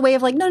said it in a way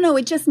of like, no,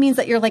 it just means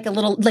that you're like a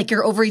little, like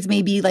your ovaries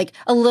may be like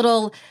a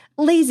little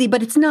lazy,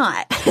 but it's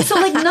not. So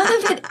like none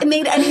of it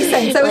made any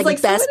sense. I was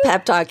like best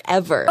pep talk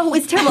ever. Oh,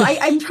 it's terrible.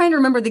 I'm trying to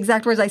remember the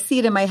exact words. I see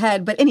it in my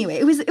head. But anyway,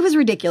 it was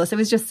ridiculous. It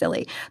was just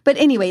silly. But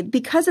anyway,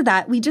 because of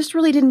that, we just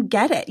really didn't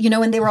get it, you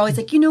know, and they were always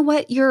like, you know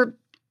what, you're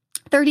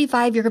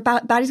 35, your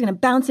body's going to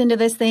bounce into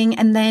this thing,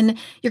 and then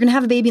you're going to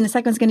have a baby and the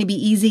second one's going to be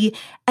easy.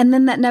 And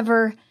then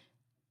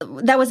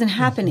that wasn't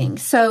happening.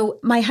 So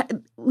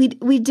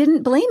we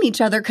didn't blame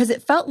each other because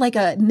it felt like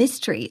a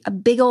mystery, a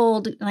big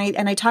old,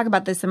 and I talk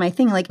about this in my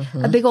thing, like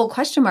a big old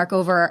question mark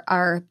over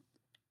our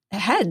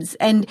heads.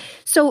 And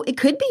so it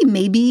could be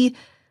maybe,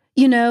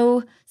 you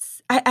know,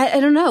 I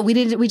don't know.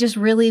 We just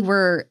really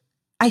were,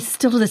 I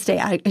still to this day,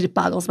 it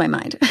boggles my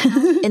mind.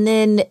 And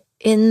then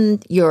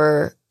in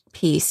your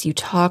piece, you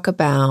talk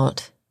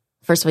about,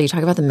 first of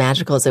all, the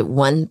magical, is it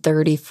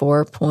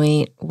 134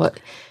 point, what?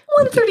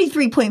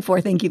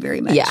 133.4, thank you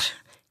very much. Yeah.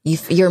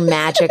 Your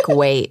magic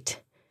weight,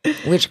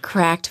 which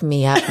cracked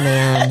me up,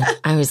 man.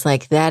 I was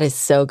like, that is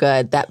so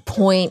good. That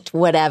point,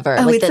 whatever.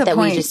 Oh, like it's that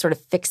we just sort of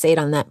fixate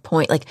on that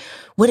point. Like,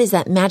 what is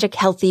that magic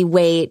healthy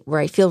weight where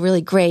I feel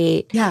really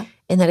great? Yeah.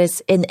 And that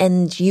is,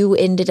 and you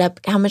ended up,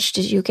 how much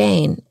did you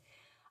gain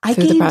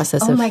through the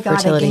process of fertility? Oh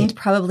my God, I gained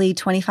probably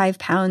 25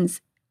 pounds.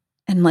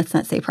 And let's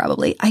not say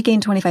probably. I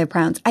gained 25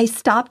 pounds. I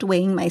stopped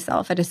weighing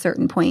myself at a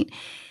certain point.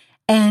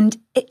 And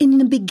in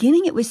the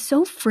beginning, it was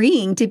so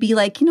freeing to be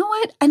like, you know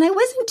what? And I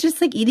wasn't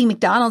just like eating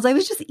McDonald's. I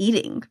was just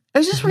eating. I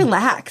was just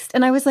relaxed.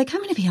 And I was like,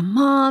 I'm going to be a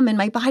mom. And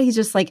my body's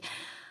just like,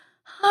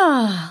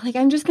 like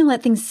I'm just going to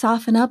let things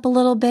soften up a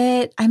little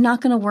bit. I'm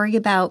not going to worry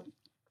about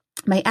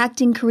my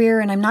acting career,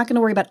 and I'm not going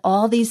to worry about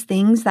all these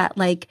things that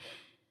like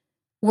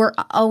were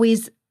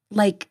always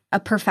like a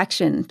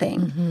perfection thing.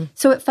 Mm-hmm.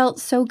 So it felt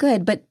so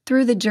good. But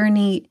through the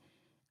journey,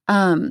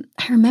 I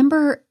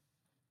remember,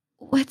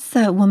 what's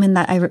the woman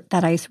that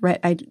I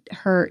read,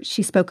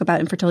 she spoke about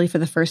infertility for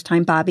the first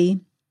time, Bobby.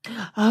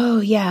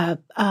 Oh, yeah.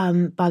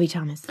 Bobby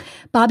Thomas.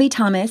 Bobby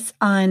Thomas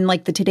on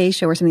like the Today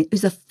Show or something. It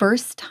was the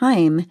first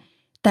time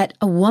that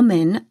a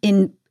woman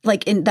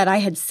that I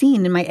had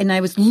seen and I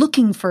was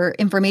looking for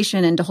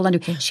information and to hold on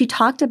to. She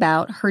talked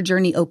about her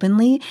journey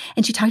openly,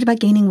 and she talked about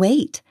gaining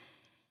weight.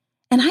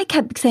 And I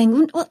kept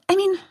saying, well, I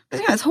mean,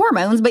 it's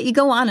hormones, but you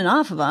go on and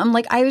off of them.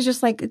 Like, I was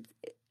just like,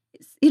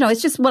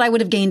 it's just what I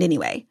would have gained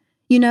anyway.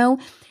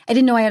 I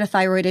didn't know I had a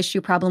thyroid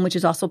issue problem, which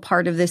is also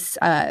part of this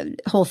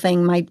whole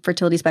thing. My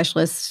fertility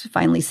specialist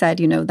finally said,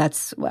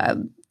 that's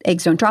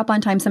eggs don't drop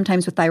on time.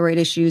 Sometimes with thyroid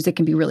issues, it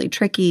can be really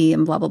tricky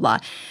and blah, blah, blah.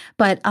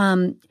 But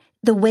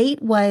the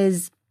weight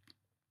was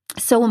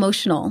so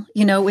emotional.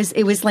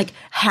 It was like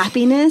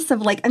happiness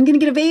of like, I'm going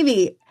to get a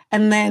baby.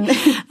 And then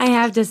I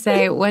have to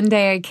say, one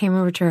day I came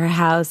over to her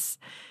house.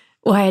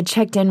 Well, I had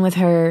checked in with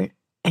her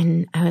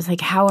and I was like,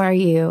 how are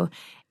you?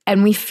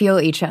 And we feel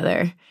each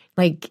other.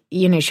 Like,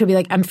 she'll be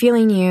like, I'm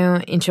feeling you.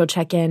 And she'll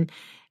check in.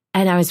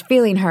 And I was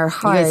feeling her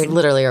hard. You guys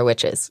literally are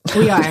witches.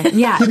 We are.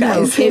 Yeah,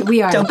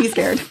 we are. Don't be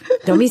scared.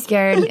 Don't be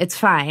scared. It's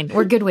fine.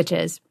 We're good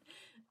witches.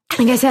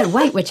 Like I said,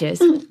 white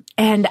witches.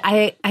 And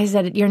I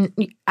said,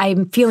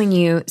 I'm feeling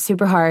you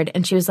super hard.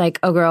 And she was like,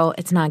 oh, girl,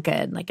 it's not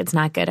good. Like, it's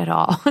not good at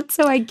all.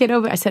 So I get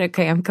over. I said,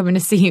 okay, I'm coming to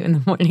see you in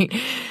the morning.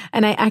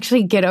 And I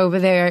actually get over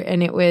there,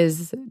 and it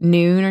was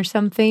noon or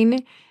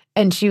something.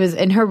 And she was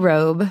in her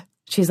robe.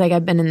 She's like,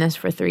 I've been in this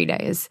for 3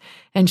 days.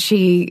 And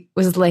she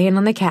was laying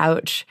on the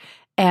couch,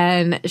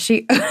 and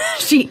she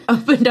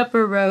opened up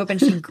her robe, and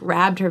she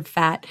grabbed her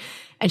fat.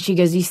 And she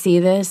goes, you see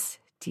this?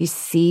 Do you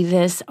see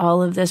this?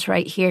 All of this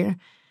right here?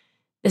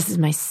 This is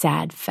my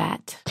sad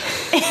fat.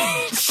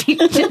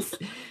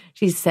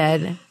 She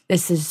said,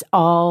 this is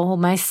all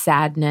my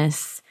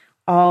sadness,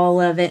 all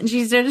of it. And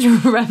she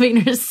started rubbing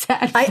her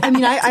sad fat.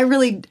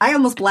 I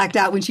almost blacked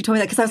out when she told me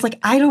that, because I was like,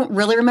 I don't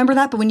really remember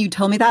that. But when you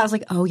told me that, I was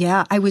like, oh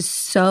yeah, I was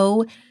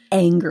so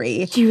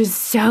angry. She was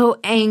so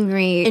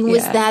angry. And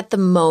was that the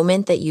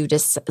moment that you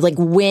just, like,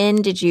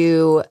 when did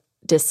you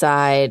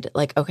decide,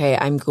 like, okay,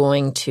 I'm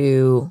going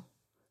to,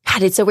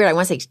 God, it's so weird. I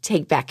want to say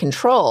take back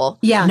control.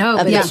 Yeah. No,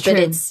 but it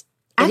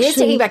is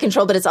taking back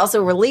control, but it's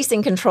also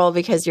releasing control,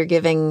 because you're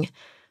giving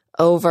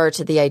over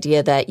to the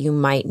idea that you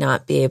might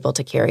not be able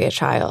to carry a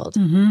child.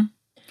 Mm-hmm.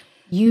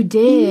 You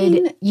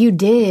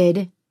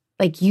did.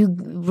 Like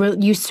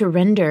you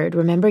surrendered.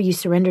 Remember, you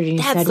surrendered, and you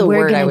That's said, the "We're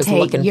word going I to was take."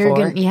 looking You're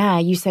for. going. Yeah,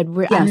 you said, "I'm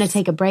going to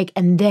take a break,"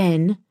 and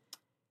then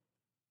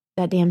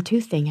that damn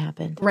tooth thing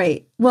happened.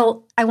 Right.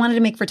 Well, I wanted to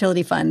make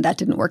fertility fun. That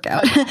didn't work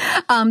out.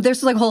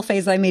 There's like a whole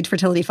phase that I made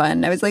fertility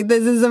fun. I was like,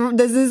 this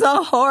is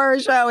a horror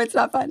show. It's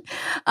not fun.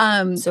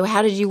 So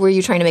were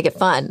you trying to make it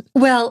fun?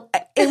 Well,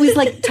 it was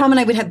like Tom and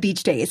I would have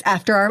beach days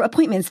after our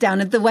appointments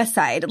down at the West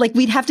Side. Like,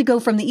 we'd have to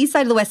go from the East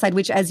Side to the West Side,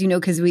 which, as you know,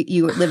 because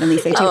you live in the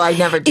East Side too. Oh, I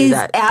never do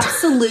that.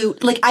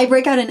 Absolute. Like, I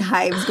break out in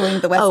hives going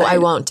to the West Side. Oh, I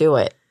won't do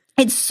it.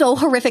 It's so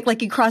horrific.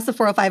 Like, you cross the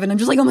 405 and I'm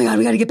just like, oh my God,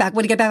 we got to get back. We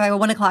got to get back by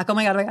 1 o'clock. Oh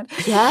my God.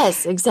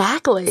 Yes,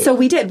 exactly. So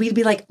we did. We'd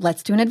be like,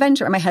 let's do an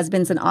adventure. My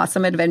husband's an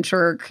awesome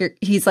adventurer.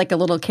 He's like a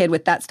little kid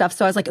with that stuff.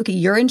 So I was like, okay,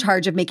 you're in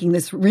charge of making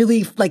this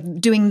really,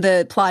 like, doing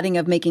the plotting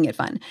of making it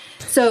fun.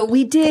 So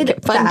we did Make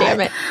it fun,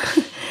 damn it.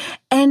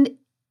 And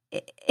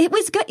it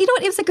was good. You know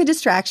what? It was a good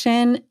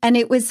distraction, and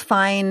it was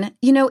fine.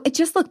 It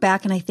just look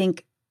back, and I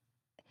think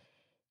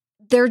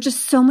there are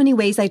just so many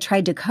ways I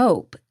tried to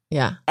cope.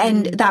 Yeah.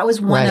 And that was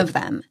one of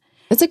them.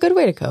 It's a good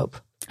way to cope.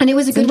 And it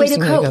was a good way to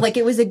cope. Like,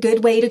 it was a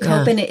good way to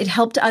cope, Yeah. and it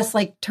helped us,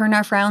 like, turn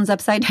our frowns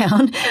upside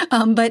down.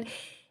 But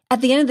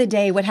at the end of the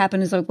day, what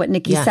happened is like what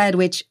Nikki said,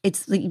 which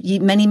it's like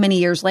many, many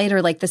years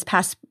later, like this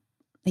past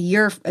a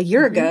year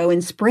ago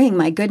in spring,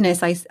 my goodness,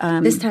 This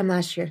time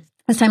last year,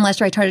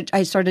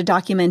 I started to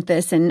document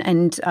this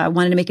and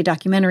wanted to make a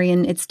documentary,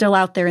 and it's still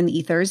out there in the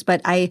ethers,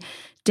 but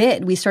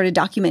we started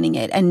documenting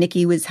it, and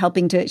Nikki was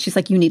helping she's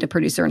like, you need a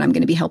producer, and I'm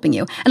going to be helping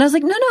you. And I was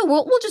like, no,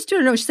 we'll just do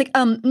it. No, she's like,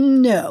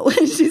 no.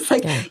 She's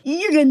like,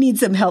 you're going to need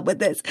some help with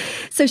this.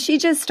 So she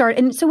just started,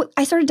 and so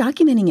I started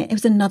documenting it. It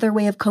was another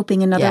way of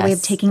coping, another way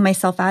of taking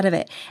myself out of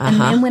it. And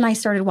then when I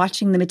started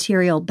watching the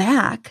material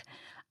back,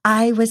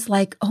 I was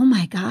like, oh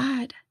my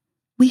God,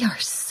 we are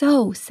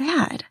so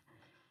sad.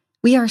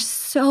 We are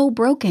so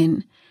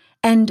broken.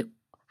 And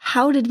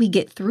how did we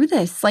get through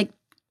this? Like,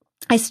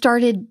 I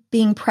started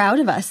being proud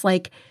of us.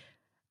 Like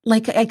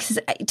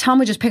Tom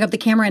would just pick up the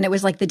camera, and it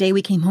was like the day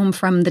we came home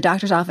from the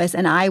doctor's office,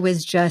 and I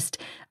was just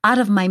out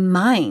of my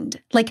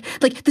mind. Like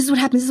this is what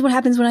happens. This is what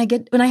happens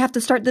when I have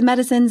to start the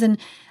medicines, and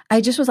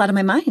I just was out of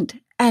my mind.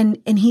 And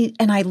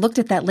I looked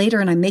at that later,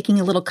 and I'm making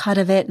a little cut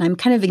of it, and I'm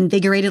kind of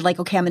invigorated. Like,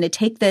 okay, I'm going to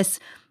take this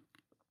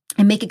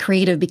and make it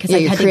creative, because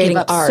I've had to give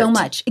up so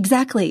much.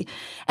 Exactly.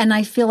 And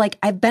I feel like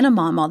I've been a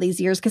mom all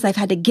these years because I've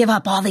had to give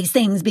up all these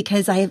things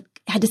because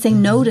had to say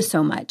no to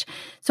so much.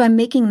 So I'm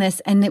making this,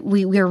 and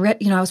we were,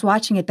 I was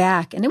watching it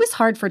back, and it was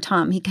hard for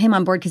Tom. He came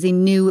on board because he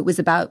knew it was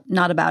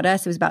not about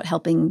us. It was about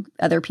helping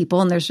other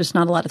people, and there's just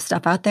not a lot of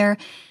stuff out there.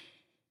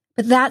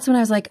 But that's when I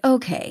was like,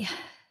 okay,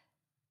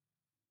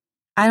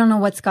 I don't know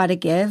what's got to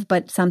give,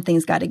 but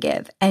something's got to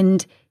give.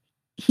 And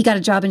he got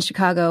a job in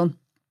Chicago.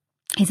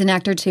 He's an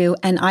actor too.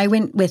 And I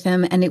went with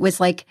him, and it was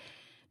like,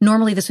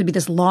 normally this would be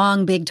this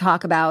long, big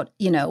talk about,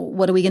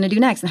 what are we going to do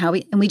next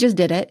and we just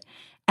did it.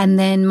 And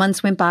then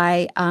months went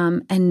by,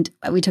 and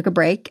we took a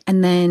break,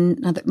 and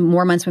then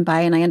more months went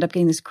by, and I ended up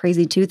getting this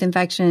crazy tooth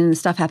infection, and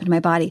stuff happened to my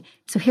body.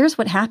 So here's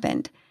what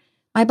happened.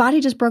 My body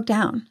just broke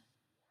down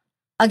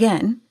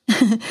again.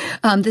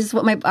 This is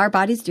what our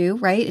bodies do,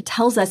 right? It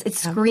tells us, it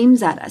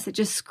screams at us. It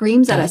just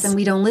screams at us, and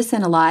we don't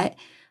listen a lot.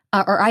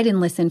 Or I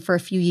didn't listen for a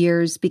few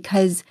years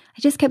because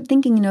I just kept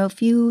thinking, a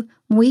few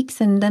weeks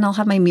and then I'll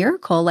have my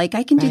miracle. Like,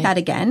 I can do that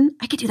again.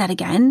 I could do that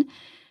again.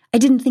 I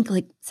didn't think,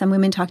 like, some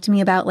women talk to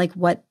me about, like,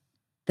 what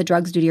the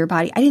drugs do to your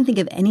body. I didn't think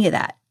of any of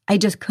that. I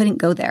just couldn't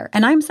go there.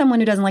 And I'm someone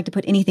who doesn't like to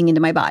put anything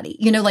into my body.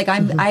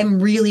 I'm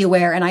really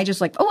aware, and I just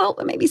like, oh,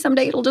 well, maybe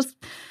someday it'll just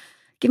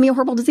give me a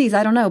horrible disease.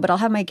 I don't know, but I'll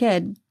have my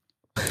kid.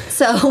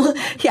 So,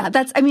 yeah,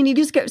 you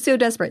just get so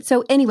desperate.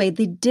 So anyway,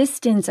 the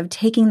distance of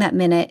taking that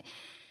minute.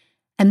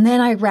 And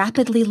then I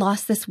rapidly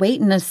lost this weight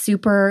in a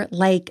super,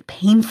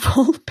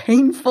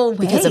 painful way.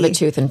 Because of a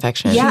tooth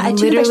infection. Yeah, a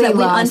tooth infection that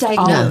went undiagnosed.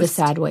 All of the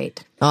sad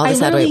weight. All the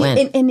sad weight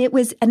went. And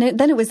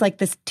then it was like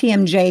this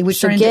TMJ, which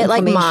turned into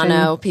inflammation. So get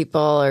mono people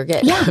or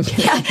get...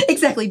 Yeah,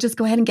 exactly. Just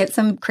go ahead and get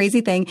some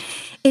crazy thing.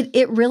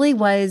 It really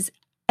was...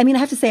 I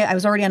have to say, I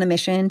was already on a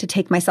mission to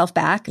take myself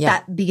back. Yeah.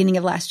 That beginning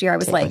of last year, I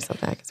was take myself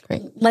back. It's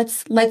great.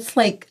 Let's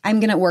I'm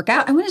going to work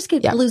out. I want to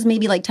just lose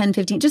maybe 10,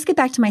 15, just get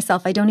back to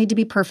myself. I don't need to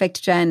be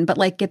perfect, Jen, but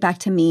get back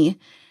to me.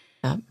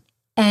 Yeah.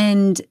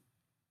 And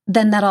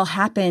then that all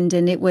happened,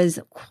 and it was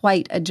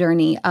quite a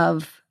journey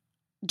of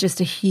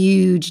just a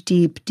huge,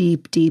 deep,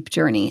 deep, deep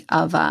journey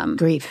of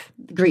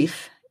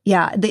grief.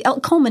 Yeah. The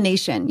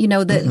culmination,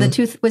 the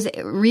tooth was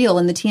real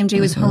and the TMJ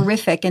was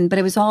horrific, but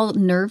it was all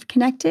nerve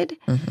connected.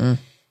 Mm-hmm.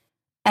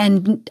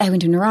 And I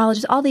went to a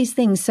neurologist, all these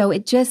things. So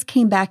it just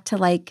came back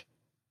to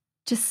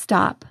just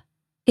stop.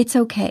 It's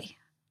okay.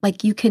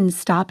 You can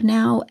stop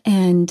now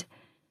and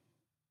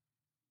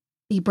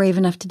be brave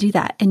enough to do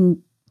that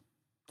and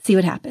see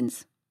what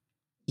happens.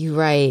 You're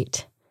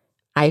right.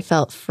 I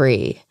felt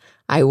free.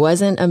 I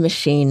wasn't a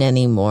machine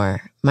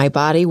anymore. My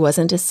body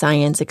wasn't a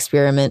science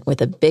experiment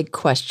with a big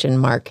question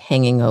mark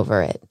hanging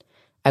over it.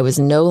 I was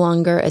no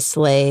longer a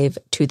slave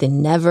to the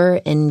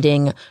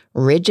never-ending,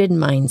 rigid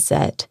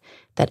mindset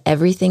that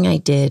everything I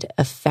did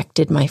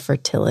affected my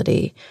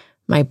fertility.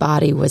 My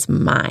body was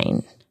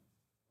mine.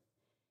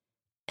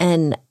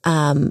 And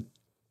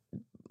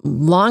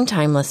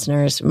longtime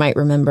listeners might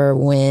remember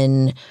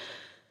when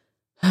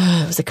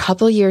it was a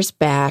couple years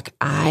back,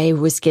 I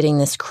was getting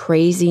this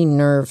crazy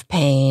nerve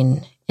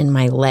pain in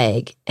my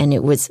leg. And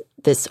it was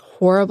this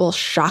horrible,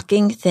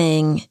 shocking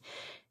thing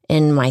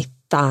in my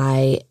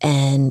thigh.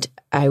 And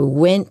I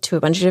went to a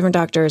bunch of different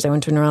doctors. I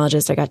went to a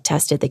neurologist. I got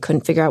tested. They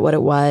couldn't figure out what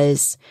it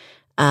was.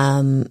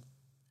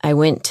 I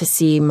went to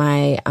see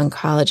my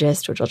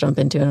oncologist, which I'll jump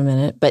into in a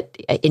minute,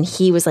 and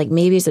he was like,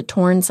 maybe it's a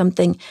torn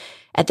something.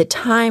 At the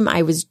time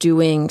I was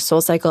doing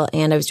SoulCycle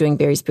and I was doing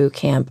Barry's Boot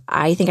Camp.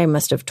 I think I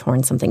must have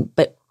torn something,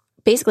 but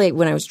basically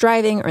when I was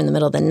driving or in the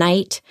middle of the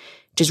night,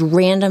 just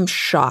random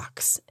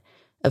shocks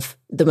of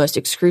the most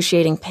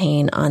excruciating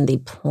pain on the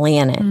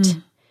planet.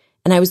 Mm.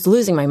 And I was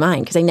losing my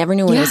mind because I never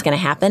knew when it was going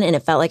to happen. And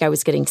it felt like I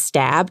was getting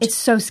stabbed. It's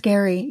so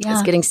scary. Yeah. I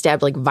was getting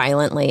stabbed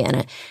violently.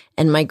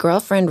 And my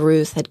girlfriend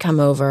Ruth had come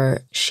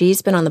over.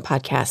 She's been on the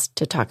podcast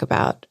to talk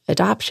about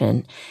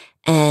adoption.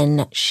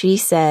 And she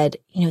said,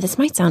 this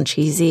might sound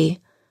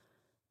cheesy,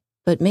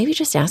 but maybe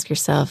just ask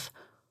yourself,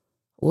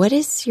 what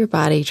is your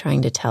body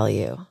trying to tell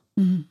you?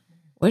 Mm-hmm.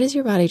 What is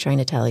your body trying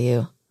to tell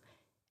you?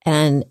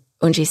 And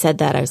when she said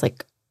that, I was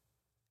like,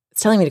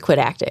 it's telling me to quit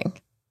acting.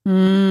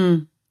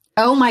 Mm.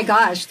 Oh my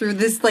gosh, through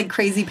this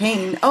crazy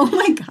pain. Oh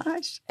my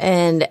gosh.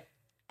 And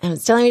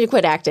it's telling me to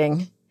quit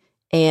acting.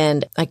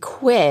 And I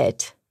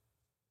quit.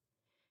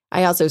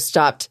 I also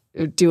stopped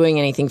doing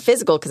anything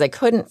physical because I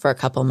couldn't for a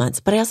couple months.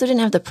 But I also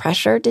didn't have the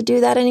pressure to do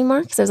that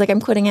anymore because I was like,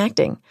 I'm quitting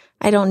acting.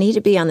 I don't need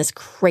to be on this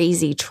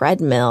crazy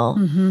treadmill,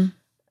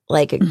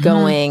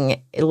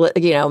 going,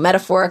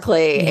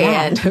 metaphorically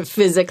and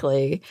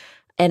physically.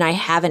 And I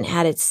haven't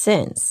had it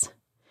since.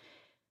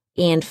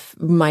 And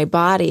my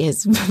body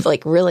has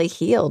really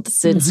healed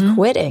since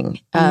quitting.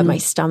 My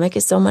stomach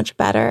is so much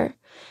better.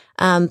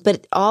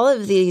 But all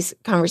of these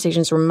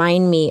conversations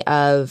remind me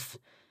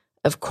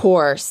of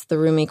course, the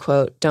Rumi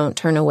quote, don't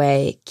turn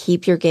away,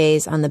 keep your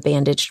gaze on the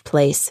bandaged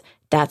place.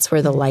 That's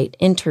where the light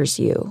enters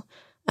you.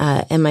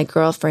 And my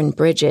girlfriend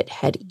Bridget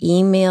had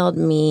emailed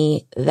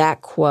me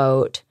that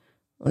quote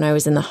when I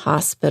was in the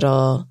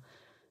hospital.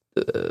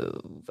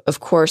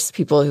 Of course,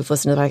 people who've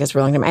listened to the podcast for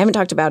a long time, I haven't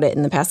talked about it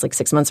in the past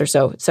 6 months or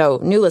so.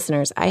 So new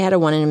listeners, I had a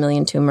 1 in a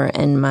million tumor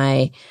in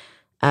my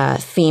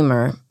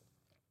femur,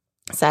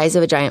 size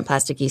of a giant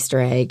plastic Easter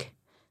egg.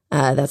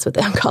 That's what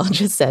the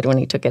oncologist said when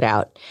he took it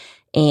out.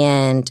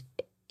 And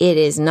it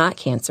is not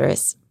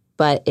cancerous,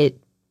 but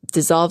it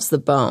dissolves the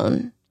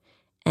bone.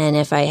 And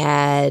if I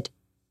had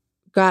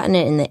gotten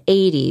it in the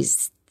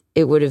 80s,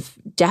 they would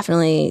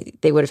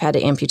have had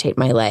to amputate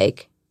my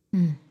leg.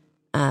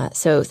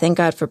 So thank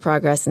God for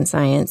progress in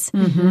science.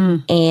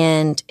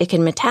 And it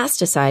can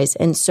metastasize.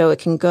 And so it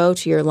can go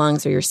to your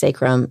lungs or your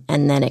sacrum,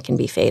 and then it can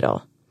be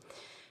fatal.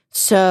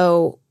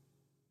 So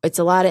it's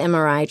a lot of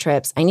MRI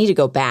trips. I need to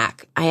go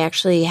back. I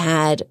actually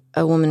had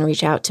a woman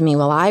reach out to me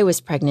while I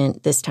was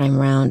pregnant this time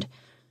around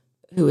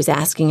who was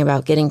asking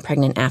about getting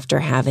pregnant after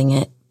having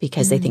it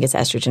because they think it's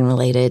estrogen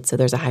related. So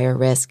there's a higher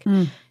risk.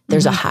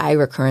 There's a high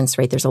recurrence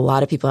rate. There's a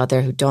lot of people out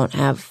there who don't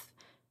have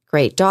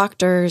great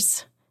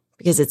doctors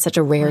because it's such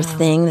a rare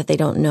thing that they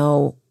don't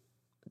know.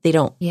 They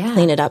don't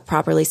clean it up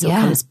properly, so it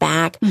comes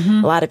back.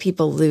 A lot of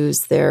people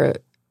lose their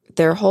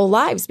whole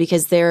lives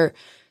because they're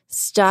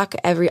stuck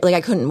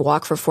I couldn't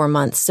walk for 4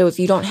 months. So if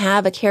you don't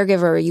have a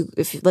caregiver,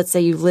 if let's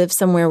say you live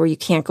somewhere where you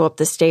can't go up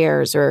the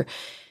stairs or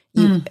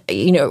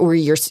where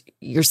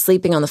you're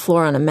sleeping on the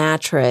floor on a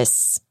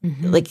mattress,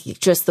 like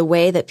just the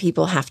way that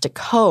people have to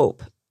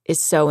cope is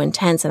so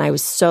intense. And I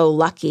was so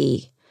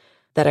lucky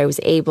that I was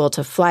able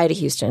to fly to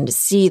Houston to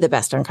see the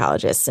best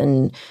oncologists,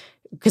 and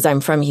because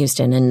I'm from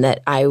Houston, and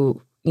that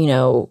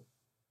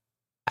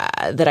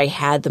that I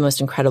had the most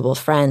incredible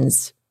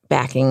friends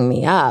backing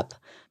me up.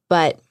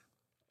 But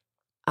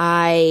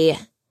I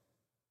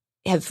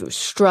have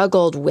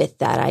struggled with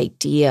that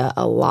idea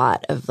a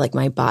lot of like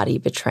my body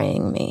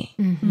betraying me.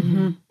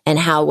 And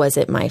how was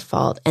it my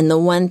fault? And the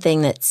one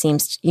thing that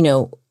seems,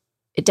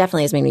 it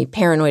definitely has made me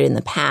paranoid in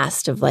the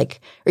past of or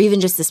even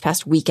just this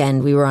past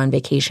weekend, we were on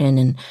vacation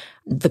and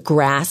the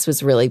grass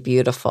was really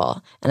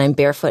beautiful and I'm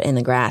barefoot in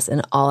the grass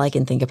and all I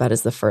can think about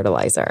is the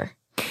fertilizer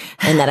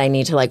and that I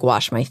need to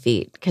wash my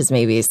feet because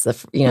maybe it's the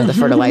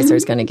fertilizer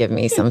is going to give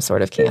me some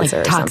sort of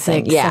cancer or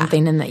toxic something.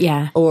 Something in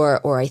the,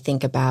 Or I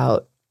think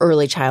about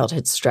early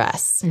childhood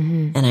stress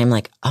and I'm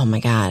like, oh my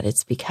God,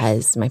 it's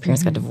because my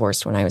parents got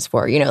divorced when I was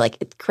 4,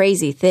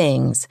 crazy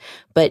things,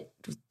 but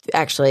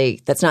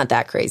actually, that's not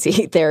that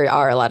crazy. There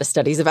are a lot of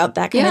studies about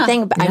that kind of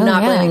thing. But I'm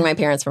not blaming my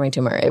parents for my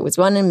tumor. It was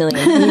 1 in a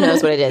million. Who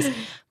knows what it is?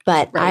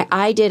 But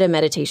I did a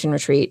meditation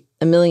retreat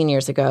a million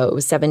years ago. It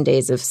was 7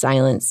 days of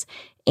silence.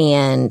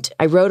 And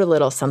I wrote a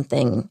little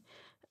something.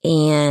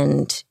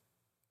 And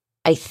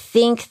I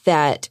think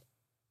that,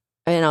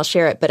 and I'll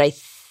share it, but I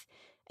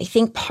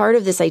think part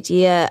of this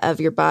idea of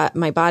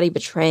my body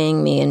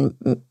betraying me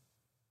and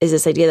is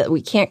this idea that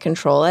we can't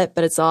control it,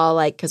 but it's all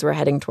because we're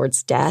heading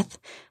towards death.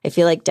 I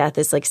feel like death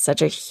is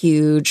such a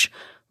huge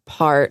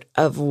part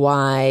of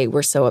why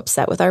we're so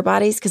upset with our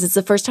bodies because it's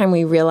the first time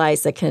we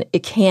realize that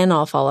it can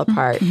all fall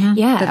apart.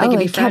 Yeah, that they can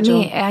be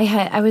fragile.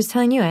 I was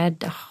telling you, I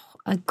had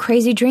a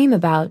crazy dream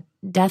about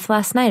death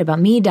last night, about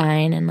me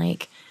dying, and I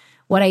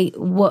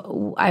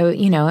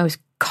was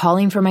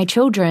calling for my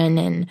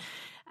children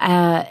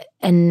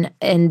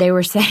and they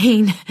were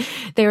saying,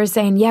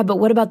 yeah, but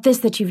what about this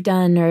that you've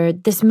done, or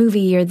this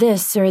movie, or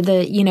this, or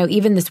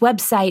even this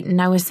website? And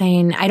I was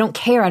saying, I don't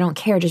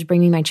care. Just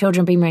bring me my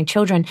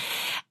children.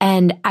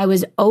 And I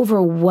was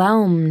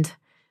overwhelmed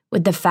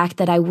with the fact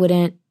that I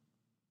wouldn't,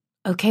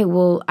 okay,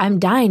 well, I'm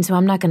dying, so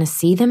I'm not going to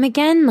see them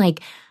again.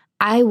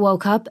 I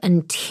woke up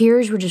and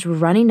tears were just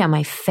running down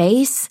my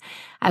face.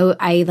 I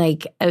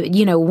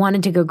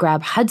wanted to go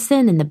grab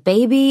Hudson and the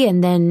baby.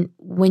 And then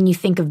when you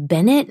think of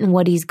Bennett and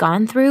what he's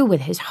gone through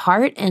with his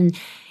heart, and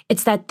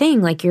it's that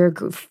thing, your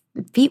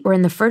feet were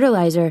in the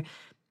fertilizer.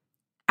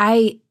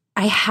 I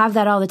have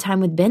that all the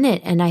time with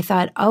Bennett. And I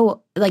thought,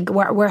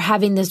 we're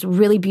having this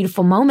really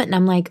beautiful moment. And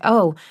I'm like,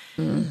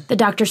 the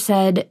doctor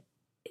said,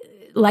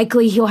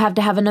 likely he'll have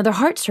to have another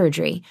heart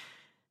surgery.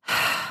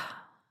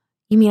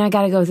 You mean I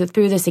got to go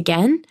through this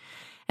again?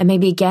 And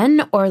maybe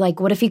again? Or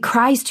what if he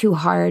cries too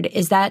hard?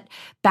 Is that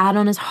bad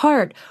on his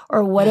heart?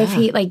 Or what if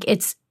he,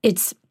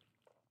 it's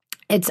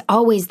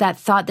always that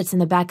thought that's in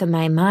the back of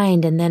my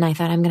mind. And then I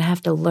thought, I'm going to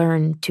have to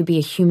learn to be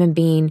a human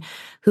being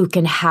who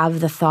can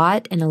have the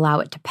thought and allow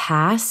it to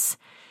pass.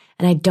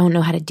 And I don't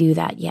know how to do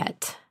that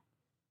yet.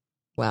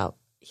 Well,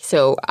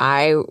 so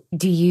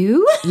do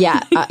you?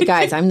 Yeah,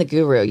 guys, I'm the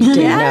guru. You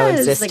didn't know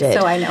existed.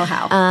 So I know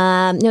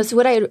how. No, so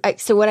what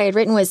I had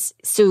written was,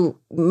 so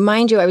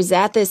mind you, I was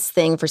at this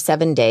thing for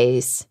 7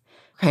 days.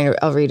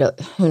 I'll read it.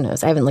 Who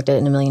knows? I haven't looked at it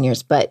in a million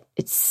years, but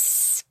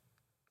it's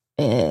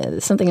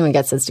something in my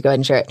gut says to go ahead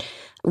and share it.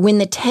 When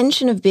the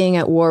tension of being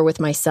at war with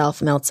myself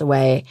melts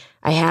away,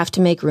 I have to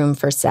make room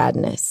for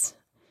sadness.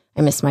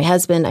 I miss my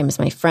husband. I miss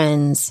my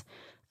friends.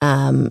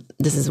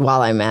 This is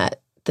while I'm at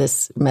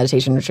this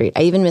meditation retreat.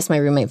 I even miss my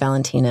roommate,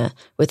 Valentina,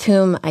 with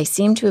whom I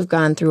seem to have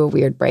gone through a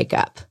weird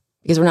breakup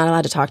because we're not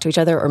allowed to talk to each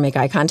other or make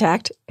eye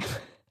contact.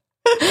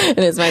 And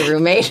it's my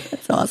roommate.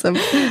 That's awesome.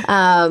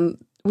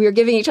 We are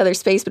giving each other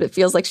space, but it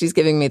feels like she's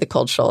giving me the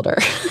cold shoulder.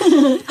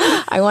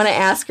 I want to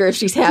ask her if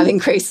she's having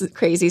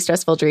crazy,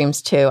 stressful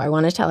dreams too. I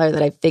want to tell her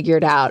that I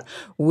figured out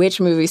which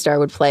movie star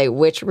would play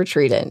which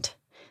retreatant.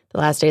 The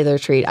last day of the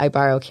retreat, I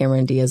borrow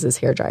Cameron Diaz's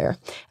hairdryer.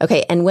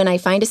 Okay, and when I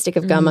find a stick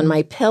of gum on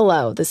my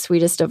pillow, the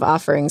sweetest of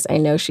offerings, I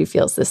know she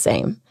feels the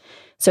same.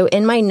 So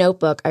in my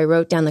notebook, I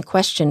wrote down the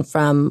question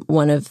from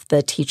one of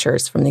the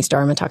teachers from these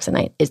Dharma talks at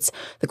night.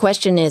 The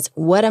question is,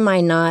 what am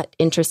I not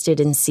interested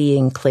in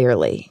seeing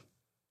clearly?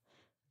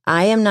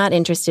 I am not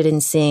interested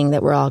in seeing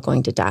that we're all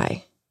going to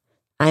die.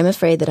 I'm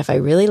afraid that if I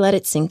really let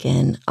it sink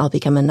in, I'll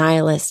become a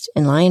nihilist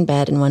and lie in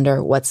bed and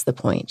wonder, what's the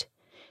point?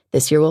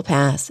 This year will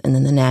pass, and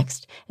then the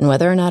next, and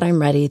whether or not I'm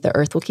ready, the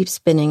earth will keep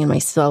spinning and my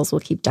cells will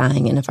keep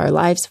dying, and if our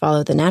lives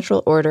follow the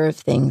natural order of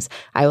things,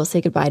 I will say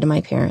goodbye to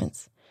my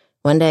parents.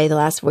 One day, the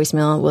last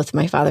voicemail with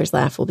my father's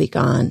laugh will be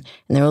gone,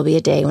 and there will be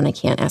a day when I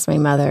can't ask my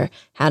mother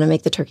how to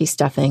make the turkey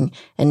stuffing,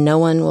 and no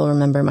one will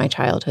remember my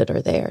childhood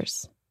or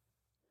theirs.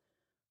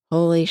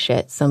 Holy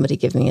shit, somebody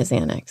give me a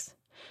Xanax.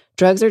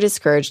 Drugs are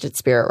discouraged at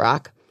Spirit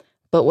Rock,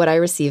 but what I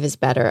receive is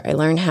better. I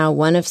learned how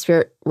one of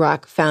Spirit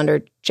Rock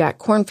founder Jack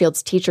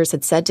Kornfield's teachers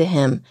had said to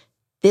him,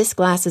 "This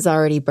glass is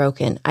already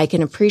broken. I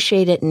can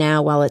appreciate it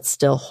now while it's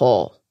still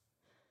whole."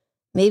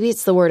 Maybe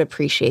it's the word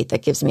appreciate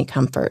that gives me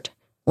comfort.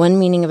 One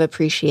meaning of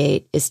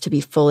appreciate is to be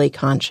fully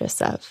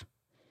conscious of.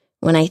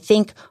 When I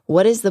think,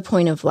 what is the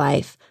point of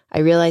life? I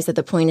realize that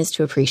the point is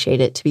to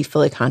appreciate it, to be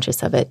fully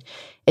conscious of it.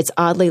 It's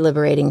oddly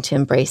liberating to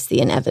embrace the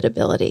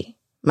inevitability.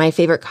 My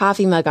favorite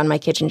coffee mug on my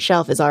kitchen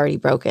shelf is already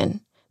broken.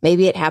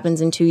 Maybe it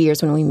happens in 2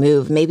 years when we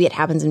move. Maybe it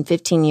happens in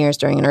 15 years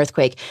during an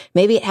earthquake.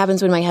 Maybe it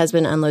happens when my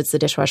husband unloads the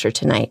dishwasher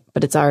tonight,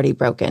 but it's already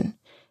broken.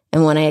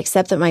 And when I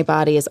accept that my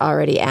body is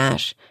already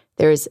ash,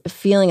 there is a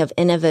feeling of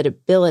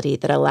inevitability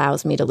that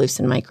allows me to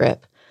loosen my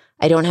grip.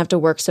 I don't have to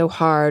work so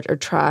hard or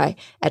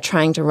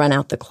trying to run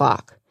out the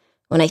clock.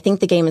 When I think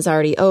the game is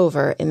already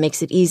over, it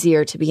makes it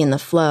easier to be in the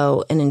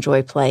flow and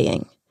enjoy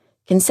playing.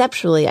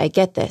 Conceptually, I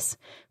get this,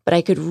 but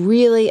I could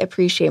really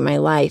appreciate my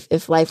life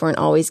if life weren't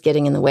always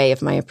getting in the way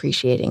of my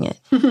appreciating it.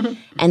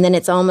 And then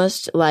it's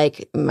almost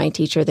like my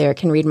teacher there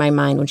can read my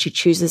mind when she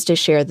chooses to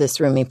share this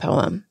Rumi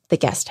poem, The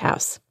Guest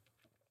House.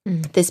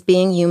 This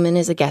being human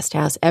is a guest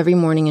house, every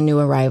morning a new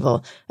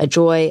arrival, a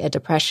joy, a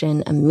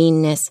depression, a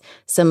meanness,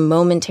 some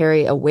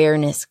momentary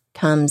awareness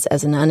comes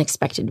as an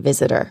unexpected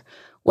visitor.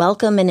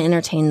 Welcome and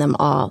entertain them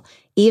all,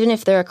 even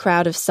if they're a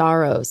crowd of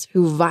sorrows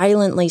who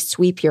violently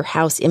sweep your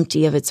house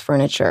empty of its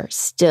furniture.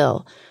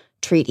 Still,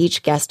 treat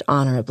each guest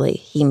honorably.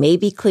 He may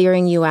be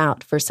clearing you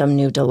out for some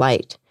new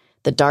delight.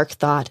 The dark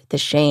thought, the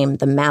shame,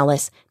 the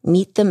malice,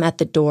 meet them at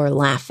the door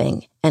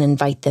laughing and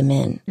invite them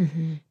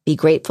in. Be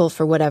grateful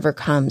for whatever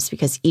comes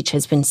because each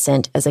has been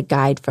sent as a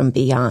guide from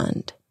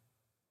beyond.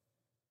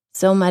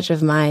 So much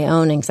of my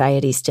own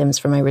anxiety stems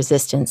from my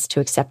resistance to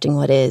accepting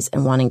what is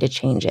and wanting to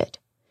change it.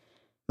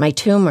 My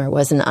tumor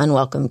was an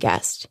unwelcome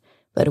guest,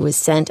 but it was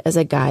sent as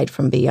a guide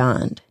from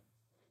beyond.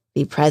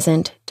 Be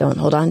present, don't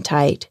hold on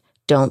tight,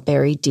 don't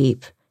bury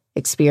deep,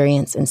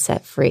 experience and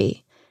set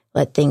free.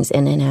 Let things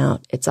in and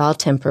out. It's all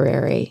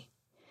temporary.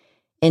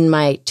 In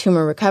my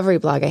tumor recovery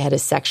blog, I had a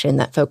section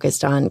that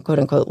focused on quote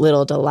unquote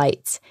little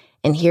delights.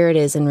 And here it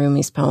is in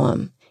Rumi's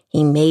poem.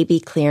 He may be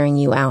clearing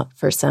you out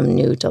for some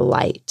new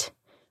delight.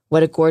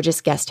 What a gorgeous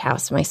guest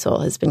house my soul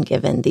has been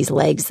given. These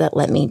legs that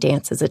let me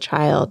dance as a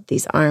child.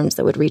 These arms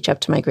that would reach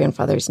up to my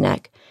grandfather's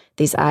neck.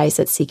 These eyes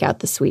that seek out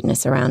the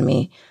sweetness around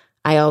me.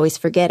 I always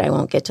forget I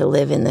won't get to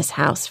live in this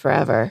house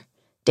forever.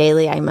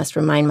 Daily, I must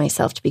remind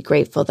myself to be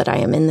grateful that I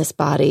am in this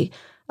body,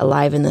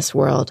 alive in this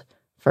world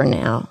for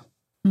now.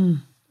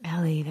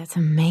 Ellie, that's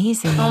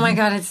amazing. Oh my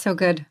God, it's so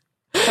good.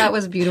 That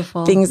was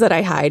beautiful. Things that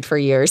I hide for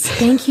years.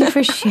 Thank you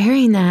for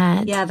sharing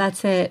that. Yeah,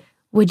 that's it.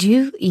 Would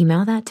you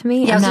email that to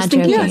me? Yeah, I'm I was not just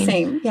thinking joking. the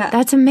same. Yeah.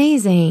 That's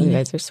amazing. You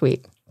guys are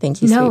sweet.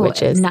 Thank you, sweet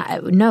witches.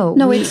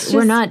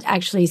 We're not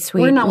actually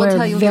sweet. We're not. We'll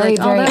tell you. Very, like,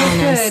 very that was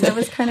honest. good. That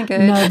was kind of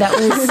good. No, that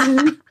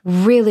was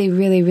really,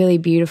 really, really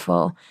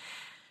beautiful.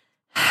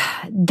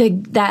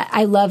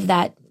 I love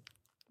that.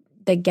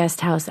 The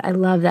guest house. I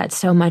love that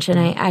so much, and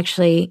I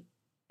actually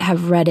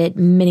have read it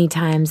many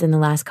times in the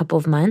last couple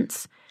of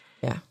months.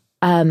 Yeah.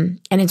 And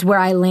it's where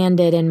I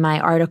landed in my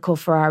article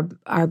for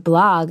our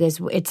blog.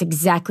 It's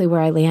exactly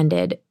where I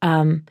landed.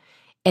 In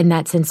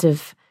that sense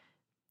of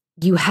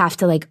you have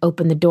to like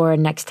open the door,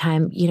 and next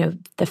time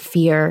the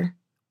fear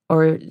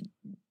or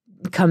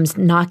comes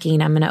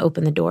knocking, I'm going to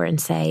open the door and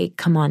say,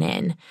 "Come on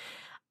in,"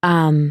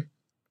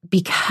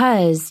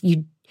 because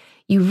you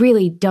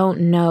really don't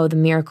know the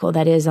miracle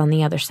that is on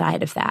the other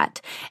side of that.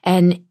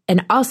 And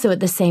also at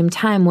the same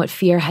time, what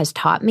fear has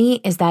taught me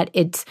is that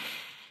it's,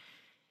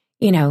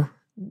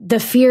 the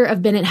fear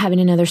of Bennett having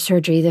another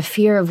surgery, the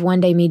fear of one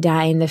day me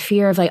dying, the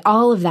fear of like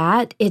all of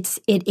that, it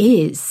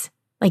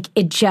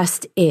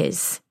just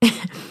is.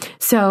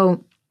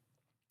 So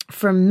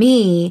for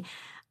me,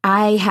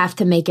 I have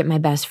to make it my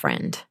best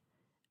friend.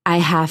 I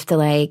have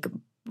to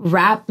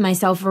wrap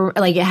myself,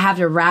 I have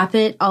to wrap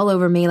it all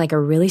over me like a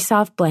really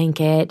soft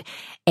blanket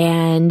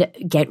and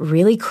get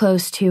really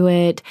close to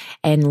it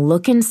and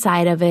look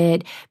inside of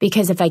it.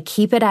 Because if I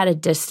keep it at a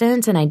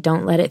distance and I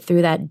don't let it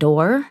through that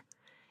door,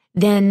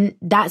 then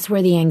that's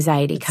where the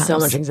anxiety comes. So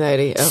much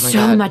anxiety. Oh my God.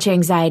 So much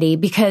anxiety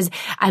because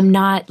I'm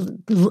not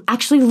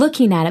actually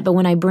looking at it. But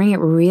when I bring it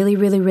really,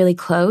 really, really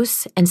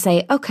close and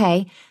say,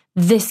 okay,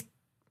 this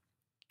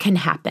can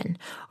happen,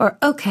 or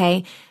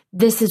okay,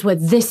 this is what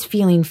this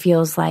feeling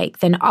feels like,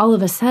 then all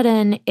of a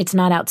sudden it's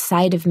not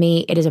outside of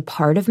me. It is a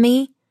part of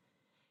me.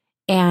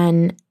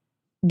 And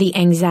the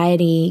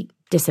anxiety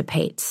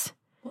dissipates.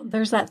 Well,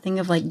 there's that thing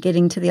of like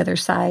getting to the other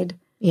side.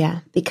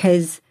 Yeah.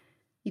 Because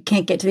you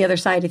can't get to the other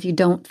side if you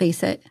don't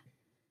face it,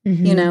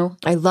 you know?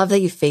 I love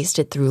that you faced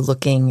it through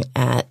looking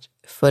at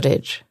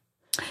footage.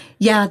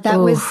 Yeah, that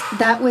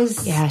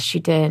was. Yeah, she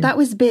did. That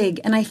was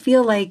big. And I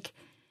feel like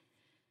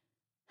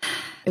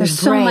there's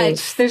so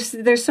much,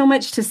 there's so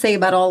much to say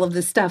about all of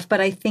this stuff,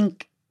 but I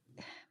think,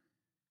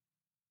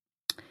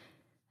 I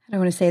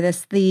don't want to say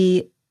this,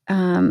 the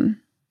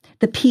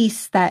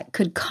peace that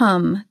could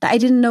come, that I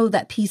didn't know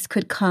that peace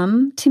could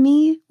come to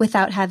me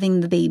without having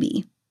the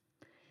baby.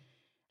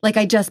 Like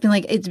I just been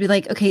like, it'd be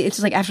like, okay, it's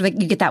just like after like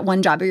you get that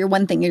one job or your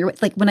one thing, or you're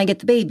like, when I get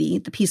the baby,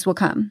 the peace will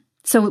come.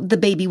 So the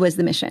baby was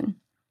the mission.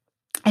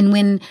 And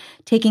when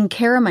taking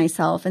care of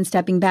myself and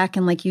stepping back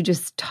and like you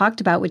just talked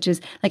about, which is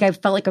like, I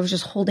felt like I was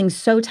just holding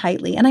so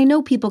tightly. And I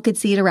know people could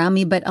see it around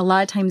me, but a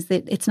lot of times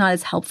it's not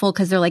as helpful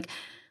because they're like,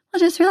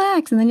 well, just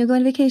relax and then you'll go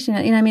on vacation.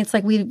 You know what I mean? It's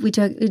like we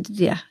took,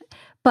 yeah.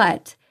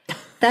 But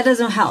that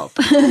doesn't help.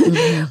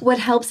 What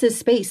helps is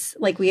space,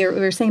 like we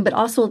were saying, but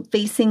also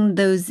facing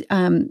those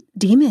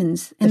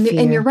demons.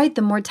 And you're right,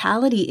 the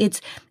mortality,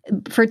 it's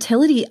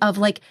fertility of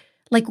like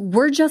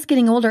we're just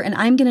getting older and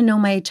I'm going to know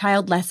my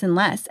child less and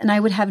less. And I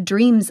would have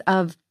dreams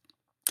of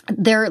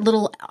their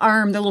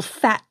little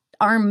fat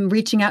arm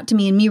reaching out to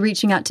me and me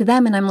reaching out to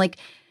them. And I'm like,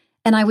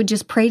 and I would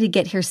just pray to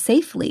get here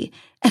safely.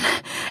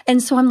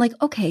 And so I'm like,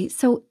 okay,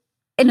 so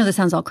I know this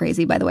sounds all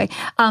crazy, by the way.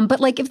 But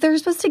like if they're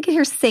supposed to get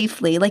here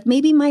safely, like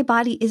maybe my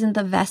body isn't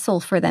the vessel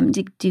for them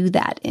to do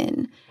that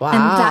in. Wow.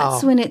 And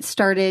that's when it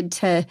started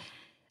to,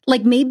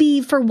 like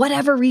maybe for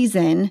whatever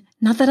reason,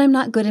 not that I'm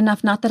not good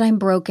enough, not that I'm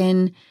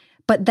broken,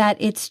 but that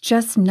it's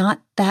just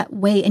not that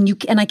way.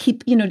 And I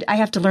keep, I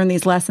have to learn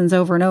these lessons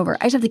over and over.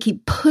 I just have to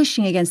keep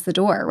pushing against the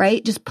door,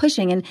 right? Just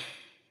pushing. And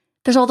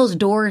there's all those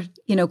door,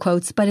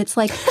 quotes, but it's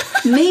like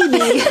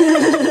maybe...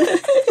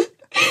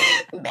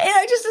 And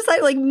I just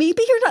decided, like,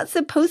 maybe you're not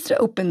supposed to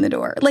open the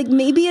door. Like,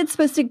 maybe it's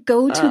supposed to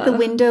go to the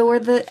window or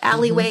the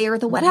alleyway or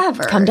the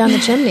whatever. Come down the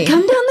chimney.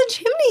 Come down the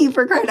chimney,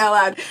 for crying out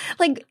loud.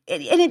 Like,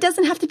 and it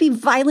doesn't have to be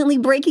violently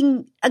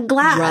breaking a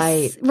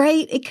glass.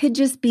 Right? It could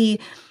just be.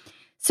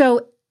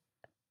 So,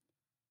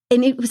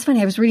 and it was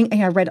funny.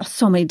 I read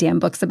so many damn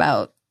books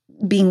about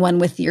being one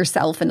with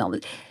yourself and all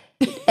that.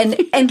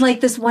 And like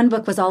this one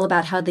book was all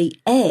about how the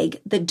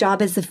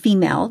job as a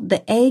female,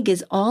 the egg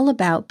is all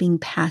about being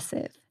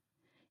passive.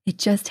 It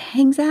just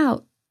hangs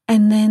out.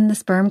 And then the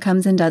sperm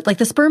comes and does. Like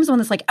the sperm's the one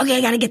that's like, okay,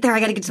 I got to get there.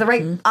 I got to get to the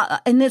right.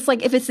 And it's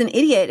like, if it's an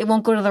idiot, it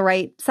won't go to the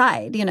right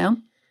side,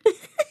 And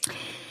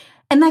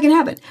that can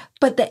happen.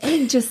 But the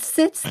egg just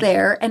sits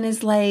there and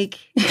is like.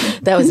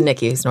 That was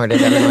Nikki who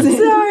snorted, everyone.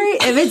 Sorry.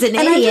 If it's an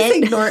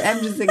idiot.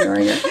 I'm just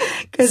ignoring it.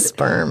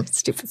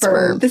 Stupid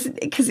sperm.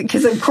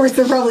 Because of course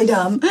they're probably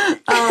dumb.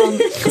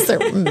 Because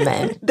they're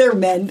men. They're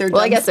men. They're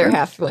well, I guess sperm. they're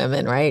half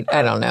women, right?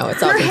 I don't know.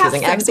 It's all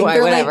confusing. X, Y,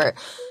 they're whatever.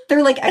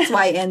 They're like X,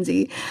 Y, and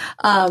Z.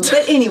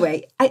 But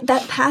anyway,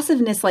 that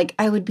passiveness, like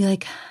I would be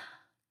like,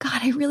 God,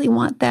 I really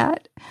want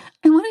that.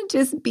 I want to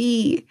just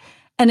be.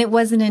 And it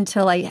wasn't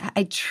until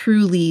I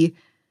truly,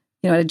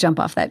 had to jump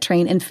off that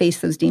train and face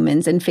those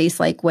demons and face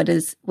like, what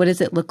does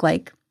it look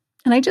like?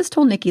 And I just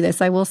told Nikki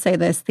this. I will say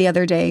this the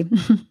other day,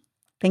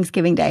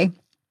 Thanksgiving Day.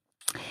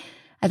 I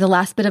have the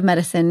last bit of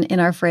medicine in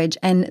our fridge,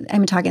 and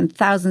I'm talking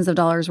thousands of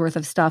dollars worth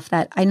of stuff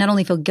that I not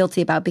only feel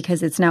guilty about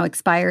because it's now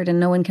expired and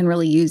no one can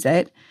really use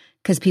it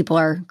because people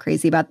are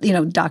crazy about,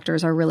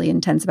 doctors are really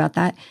intense about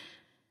that.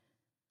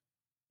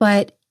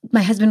 But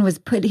my husband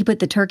he put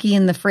the turkey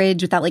in the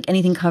fridge without like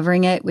anything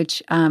covering it,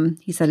 which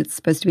he said it's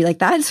supposed to be like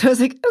that. So I was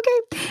like, okay.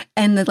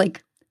 And the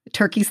like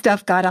turkey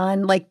stuff got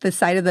on like the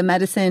side of the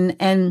medicine,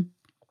 and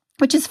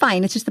which is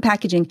fine. It's just the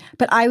packaging.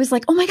 But I was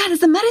like, oh my God, it's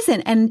the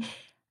medicine. And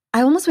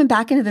I almost went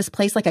back into this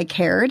place like I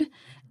cared.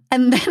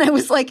 And then I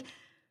was like,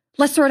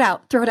 let's throw it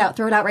out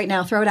right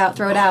now, throw it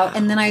out.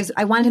 And then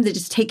I wanted him to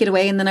just take it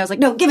away. And then I was like,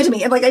 no, give it to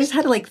me. And like, I just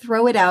had to like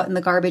throw it out in the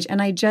garbage. And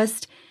it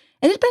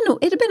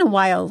had been a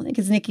while,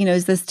 because Nikki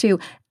knows this too.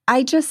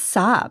 I just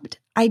sobbed.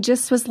 I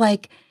just was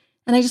like,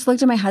 and I just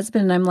looked at my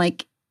husband and I'm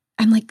like,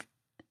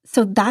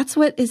 so that's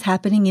what is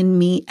happening in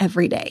me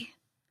every day.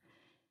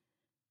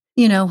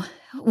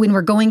 When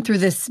we're going through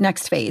this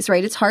next phase,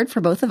 right? It's hard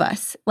for both of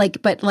us. I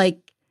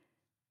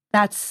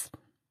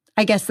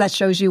guess that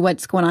shows you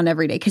what's going on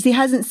every day. Because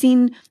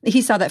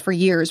he saw that for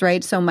years,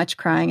 right? So much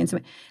crying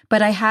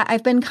but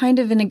I've been kind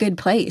of in a good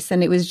place,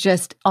 and it was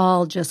just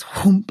all just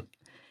whoomp.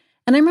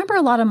 And I remember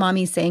a lot of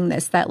mommies saying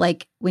this, that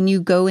like when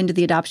you go into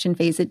the adoption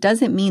phase, it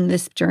doesn't mean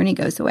this journey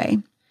goes away.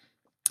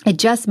 It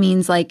just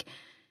means like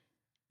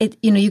it,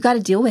 you got to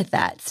deal with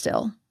that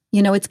still.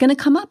 It's going to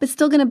come up. It's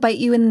still going to bite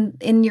you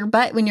in your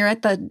butt when you're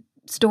at the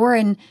store,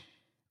 and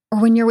or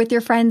when you're with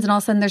your friends and all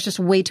of a sudden there's just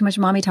way too much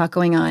mommy talk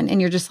going on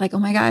and you're just like, oh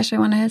my gosh, I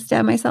want to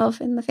stab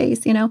myself in the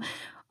face, you know?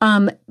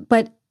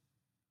 But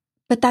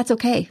that's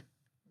okay.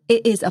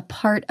 It is a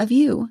part of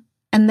you.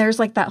 And there's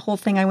like that whole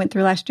thing I went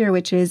through last year,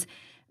 which is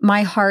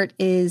my heart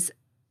is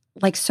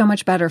like so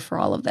much better for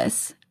all of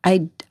this.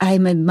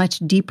 I'm a much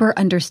deeper,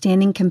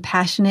 understanding,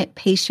 compassionate,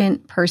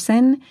 patient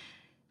person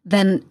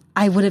than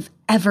I would have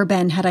ever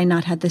been had I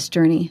not had this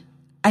journey.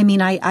 I mean,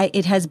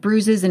 it has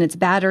bruises and it's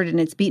battered and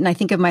it's beaten. I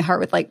think of my heart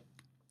with like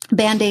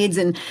Band-Aids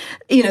and,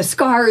 you know,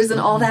 scars and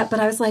all that. But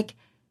I was like,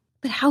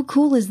 but how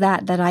cool is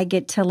that I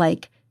get to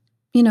like,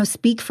 you know,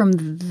 speak from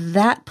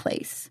that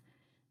place.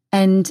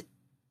 And,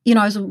 you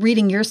know, I was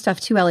reading your stuff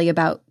too, Ellie,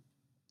 about,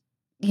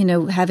 you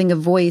know, having a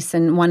voice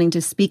and wanting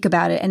to speak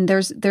about it. And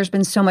there's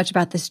been so much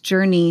about this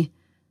journey,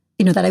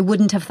 you know, that I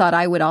wouldn't have thought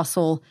I would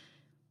also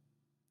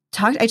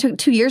talk. I took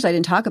 2 years, I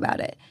didn't talk about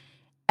it.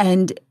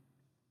 And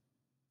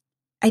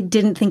I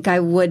didn't think I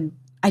would.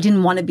 I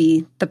didn't want to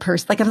be the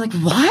person. Like, I'm like,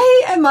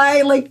 why am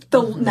I like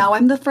now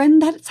I'm the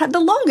friend that's had the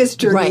longest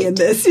journey in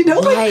this, you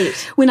know? Like,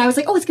 when I was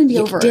like, oh, it's going to be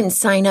over. You didn't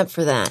sign up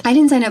for that. I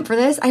didn't sign up for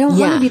this. I don't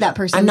want to be that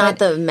person. I'm not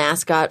the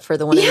mascot for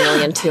the 1 in a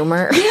million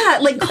tumor. Yeah,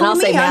 like call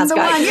me, I'm the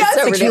one. Yes,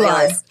 it's so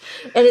ridiculous.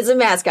 And it's a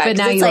mascot. But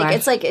now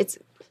it's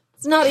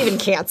not even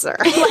cancer.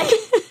 Like,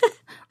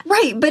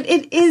 right, but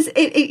it is.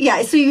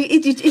 Yeah. So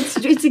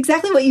it's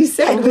exactly what you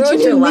said. I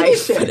ruined your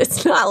life, but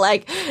it's not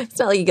like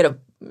you get a.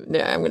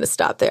 No, I'm going to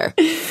stop there.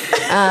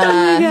 Oh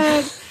my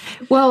God.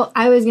 Well,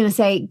 I was going to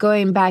say,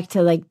 going back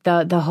to like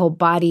the whole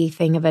body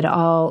thing of it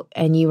all,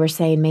 and you were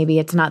saying maybe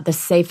it's not the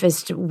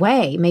safest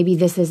way. Maybe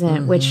this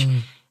isn't, which,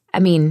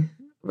 I mean,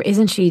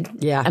 isn't she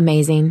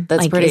amazing?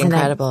 That's like, pretty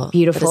incredible.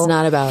 Beautiful.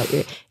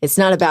 But it's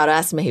not about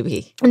us,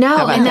 maybe.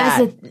 No, and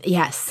that's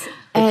yes.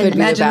 It could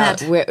be about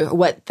that.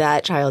 what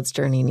that child's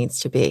journey needs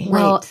to be.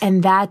 Well, Right.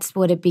 and that's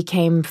what it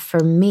became for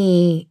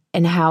me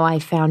and how I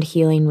found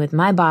healing with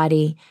my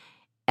body.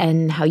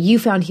 And how you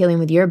found healing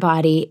with your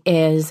body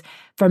is,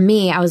 for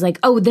me, I was like,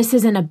 oh, this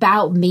isn't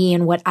about me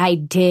and what I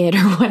did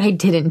or what I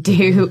didn't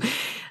do.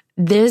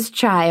 This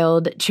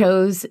child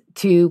chose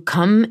to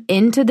come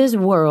into this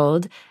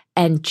world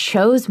and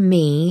chose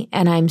me,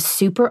 and I'm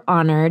super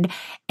honored.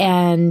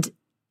 And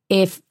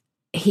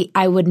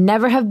I would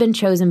never have been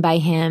chosen by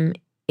him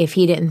if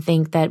he didn't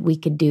think that we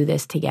could do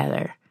this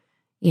together.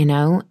 You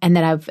know, and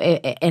that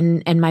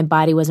and my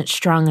body wasn't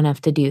strong enough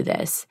to do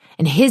this.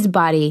 And his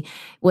body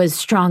was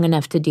strong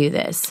enough to do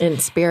this. In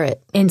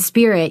spirit,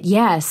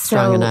 yes.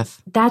 Strong enough.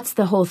 That's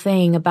the whole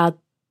thing about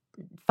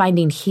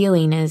finding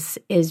healing is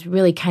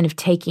really kind of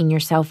taking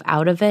yourself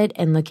out of it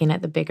and looking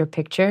at the bigger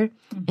picture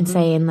and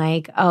saying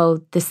like,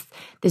 oh, this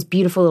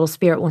beautiful little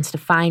spirit wants to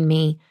find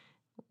me.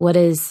 What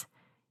is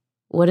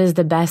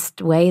the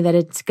best way that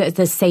it's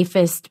the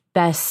safest,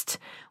 best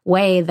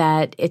way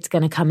that it's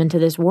going to come into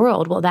this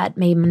world? Well, that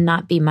may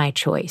not be my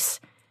choice.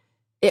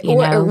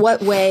 Or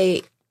what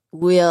way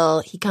will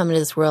he come into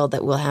this world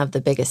that will have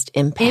the biggest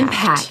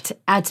impact?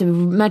 That's a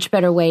much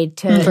better way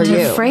to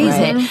phrase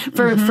it.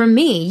 For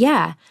me,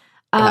 yeah.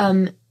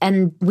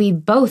 And we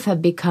both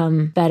have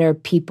become better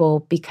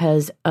people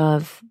because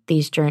of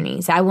these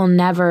journeys. I will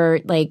never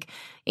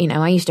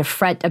I used to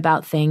fret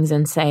about things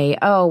and say,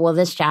 oh, well,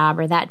 this job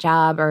or that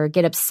job, or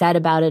get upset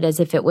about it as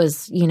if it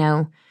was,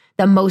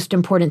 the most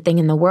important thing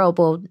in the world.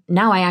 Well,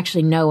 now I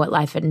actually know what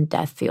life and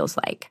death feels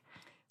like.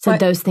 So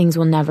those things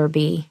will never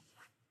be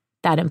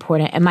that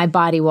important. And my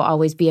body will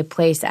always be a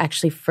place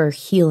actually for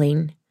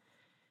healing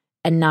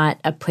and not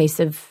a place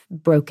of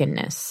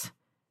brokenness.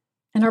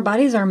 And our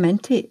bodies are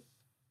meant to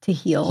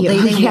heal.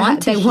 They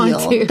want to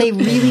heal. They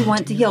really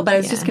want to heal. But I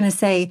was just going to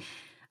say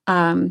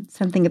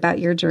something about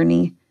your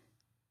journey.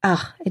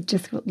 It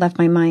just left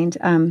my mind.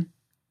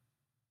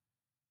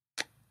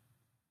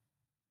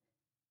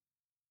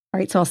 All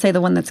right, so I'll say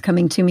the one that's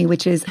coming to me,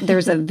 which is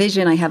there's a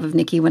vision I have of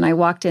Nikki when I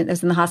walked in. I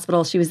was in the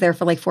hospital. She was there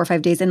for like 4 or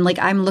 5 days. And like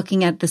I'm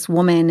looking at this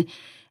woman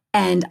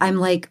and I'm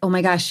like, oh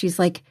my gosh, she's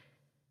like,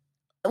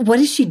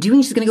 what is she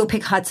doing? She's going to go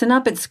pick Hudson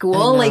up at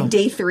school, like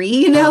day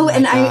 3, Oh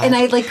and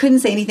I like couldn't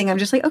say anything. I'm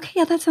just like, okay,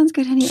 yeah, that sounds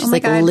good, honey. She's my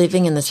God.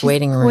 Living in this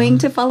waiting room. Going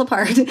to fall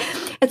apart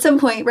at some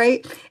point,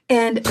 right?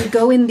 And we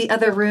go in the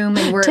other room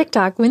and we're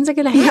TikTok. When's it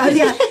going to happen?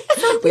 Yeah.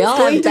 We all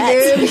have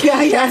bets.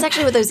 Yeah. That's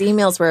actually what those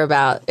emails were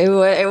about.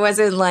 It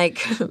wasn't like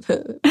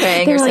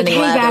praying or sending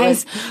hey love.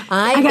 guys,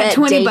 I got bet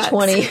 20 day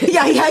 20.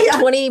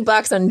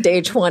 $20 on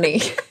day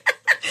 20.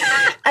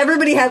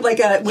 Everybody had like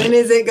when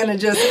is it going to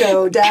just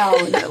go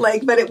down?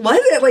 But it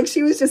wasn't. Like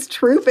she was just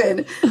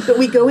trooping. But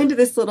we go into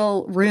this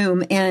little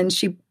room and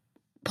she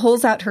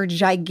pulls out her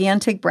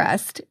gigantic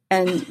breast,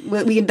 and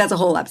that's a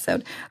whole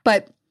episode.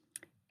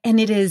 And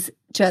it is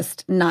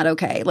just not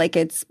okay. Like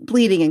it's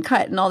bleeding and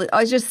cut and all that. Oh,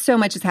 it's just so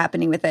much is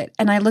happening with it.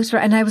 And I looked at her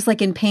and I was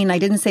like in pain. I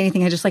didn't say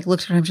anything. I just like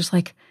looked at her. I'm just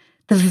like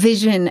the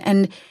vision.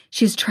 And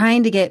she's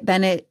trying to get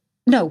Bennett.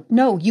 No,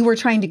 you were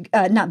trying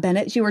to, not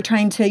Bennett. You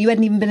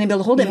hadn't even been able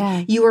to hold him.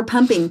 Yeah. You were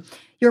pumping.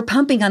 You're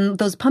pumping on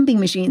those pumping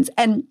machines.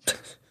 And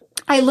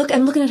I'm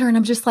looking at her and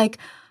I'm just like,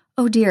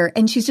 oh dear.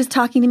 And she's just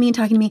talking to me.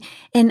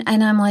 And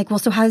I'm like, well,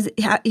 so how's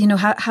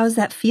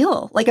that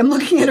feel? Like I'm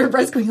looking at her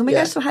breast going, oh my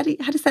gosh, so how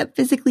does that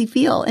physically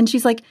feel? And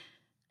she's like,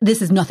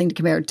 this is nothing to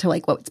compare to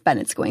like what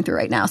Bennett's going through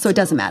right now. So it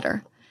doesn't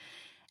matter.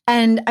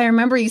 And I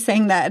remember you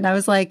saying that and I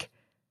was like,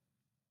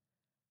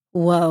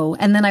 whoa.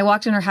 And then I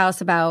walked in her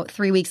house about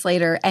 3 weeks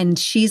later and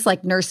she's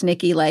like Nurse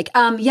Nikki, like,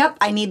 yep,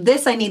 I need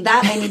this, I need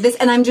that, I need this.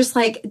 And I'm just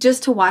like,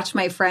 just to watch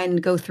my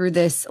friend go through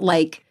this,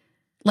 like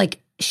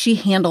she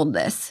handled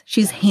this.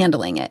 She's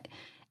handling it.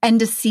 And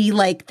to see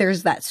like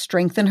there's that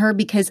strength in her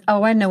because,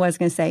 I know what I was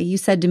going to say. You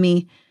said to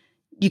me,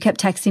 you kept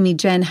texting me,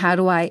 Jen, how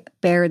do I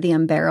bear the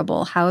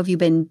unbearable? How have you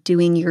been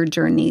doing your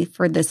journey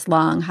for this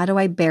long? How do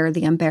I bear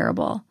the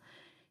unbearable?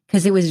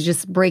 Because it was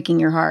just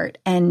breaking your heart.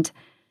 And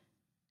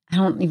I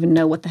don't even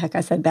know what the heck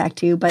I said back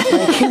to you, but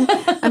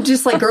like, I'm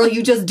just like, girl,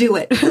 you just do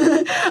it.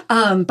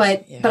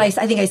 But I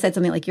think I said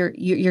something like,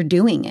 you're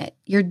doing it.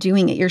 You're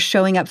doing it. You're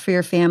showing up for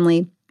your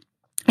family.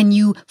 And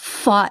you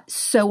fought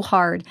so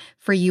hard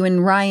for you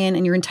and Ryan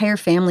and your entire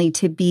family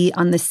to be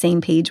on the same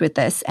page with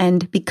this.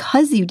 And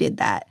because you did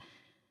that,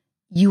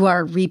 you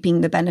are reaping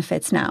the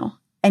benefits now.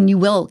 And you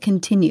will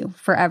continue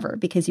forever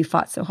because you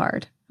fought so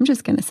hard. I'm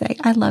just going to say,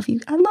 I love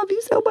you. I love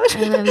you so much.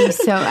 I love you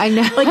so. I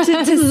know. Like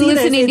to see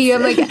listening to you,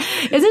 I'm like,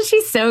 isn't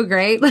she so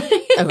great?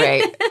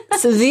 Okay.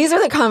 So these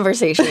are the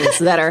conversations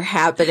that are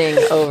happening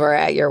over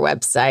at your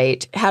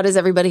website. How does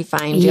everybody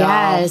find y'all?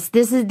 Yes,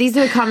 these are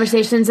the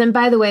conversations. And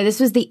by the way, this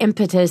was the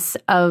impetus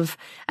of,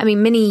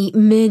 many,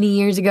 many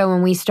years ago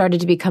when we started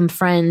to become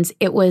friends,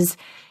 it was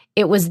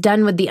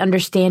done with the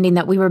understanding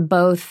that we were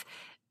both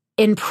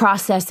in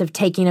process of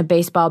taking a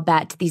baseball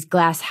bat to these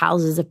glass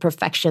houses of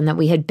perfection that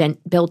we had been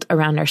built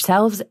around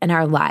ourselves and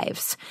our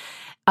lives.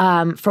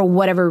 For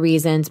whatever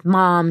reasons,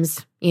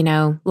 moms,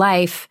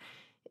 life,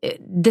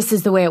 this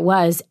is the way it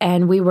was.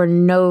 And we were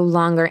no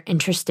longer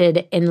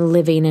interested in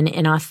living an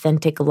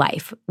inauthentic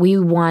life. We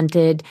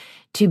wanted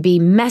to be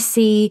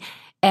messy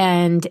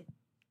and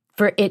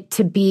for it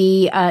to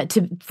be,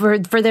 for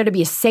there to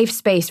be a safe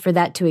space for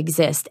that to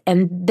exist.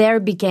 And there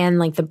began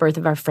like the birth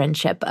of our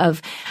friendship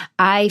of,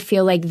 I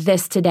feel like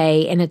this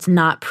today and it's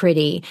not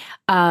pretty,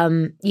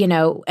 and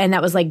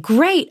that was like,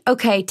 great.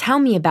 Okay. Tell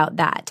me about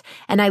that.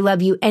 And I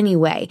love you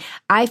anyway.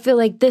 I feel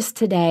like this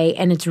today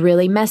and it's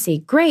really messy.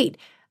 Great.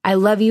 I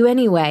love you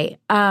anyway.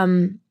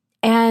 And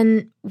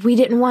we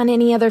didn't want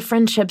any other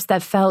friendships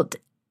that felt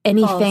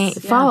anything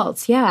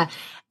false. Yeah.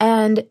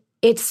 And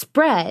it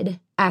spread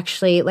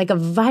actually like a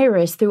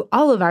virus through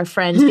all of our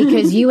friends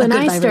because you and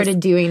I started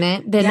doing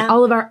it. Then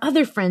all of our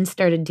other friends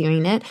started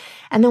doing it.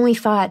 And then we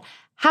thought,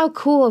 how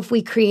cool if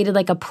we created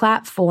like a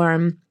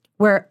platform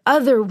where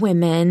other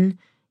women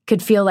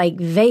could feel like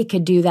they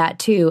could do that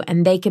too.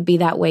 And they could be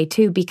that way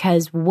too,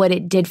 because what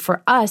it did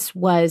for us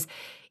was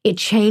it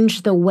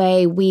changed the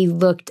way we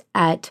looked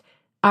at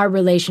our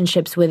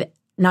relationships with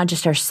not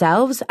just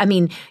ourselves.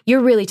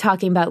 You're really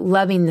talking about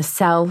loving the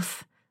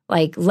self,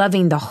 like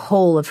loving the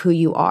whole of who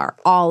you are,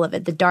 all of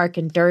it, the dark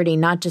and dirty,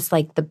 not just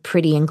like the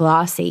pretty and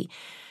glossy.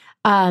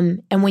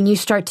 And when you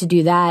start to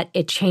do that,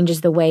 it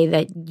changes the way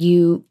that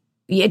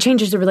it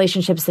changes the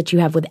relationships that you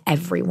have with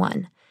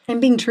everyone.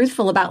 And being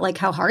truthful about like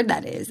how hard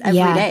that is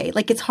every day.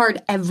 Like it's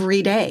hard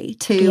every day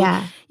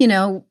to,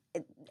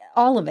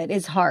 all of it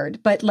is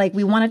hard, but like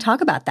we want to talk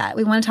about that.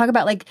 We want to talk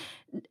about like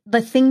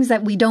the things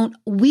that we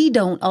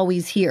don't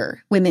always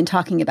hear women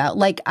talking about.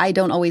 Like I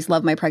don't always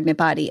love my pregnant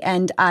body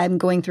and I'm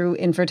going through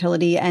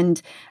infertility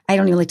and I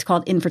don't even like to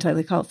call it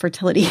infertility, I call it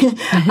fertility.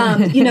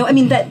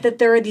 That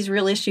there are these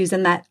real issues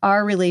and that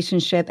our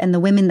relationship and the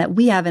women that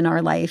we have in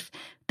our life,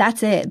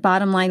 that's it.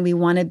 Bottom line, we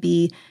want to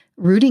be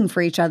rooting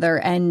for each other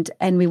and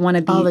we want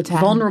to be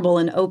vulnerable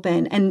and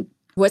open. And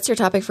what's your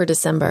topic for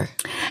December?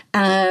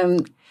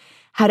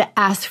 How to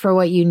ask for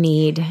what you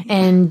need.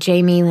 And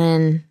Jamie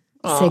Lynn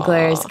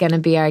Sigler is going to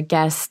be our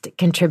guest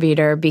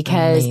contributor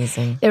because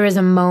there was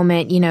a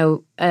moment,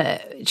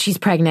 she's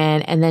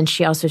pregnant and then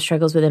she also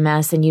struggles with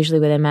MS. And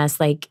usually with MS,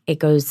 like it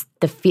goes,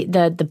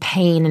 the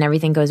pain and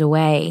everything goes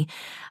away.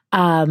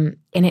 And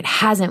it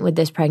hasn't with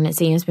this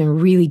pregnancy. And it's been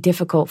really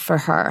difficult for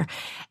her.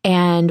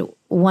 And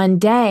one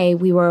day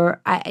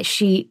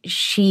she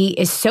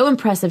is so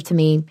impressive to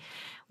me.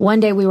 One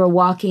day we were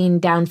walking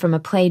down from a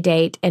play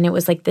date and it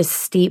was like this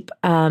steep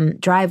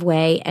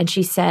driveway. And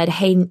she said,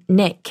 hey,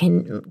 Nick,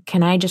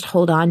 can I just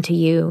hold on to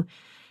you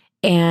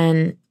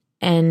and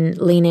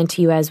lean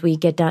into you as we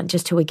get down,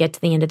 just till we get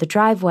to the end of the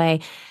driveway?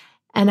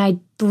 And I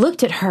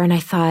looked at her and I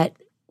thought,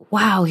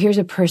 wow, here's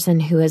a person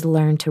who has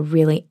learned to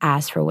really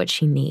ask for what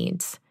she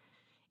needs.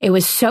 It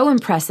was so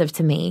impressive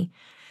to me.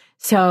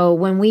 So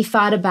when we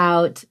thought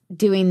about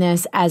doing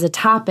this as a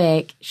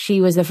topic,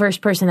 she was the first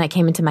person that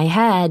came into my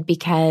head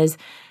because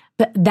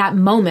that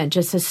moment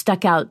just has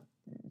stuck out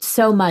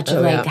so much.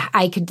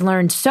 I could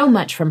learn so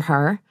much from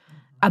her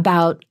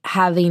about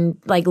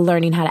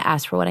learning how to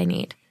ask for what I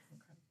need.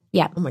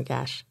 Yeah. Oh my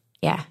gosh.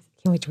 Yeah.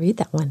 Can't wait to read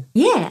that one.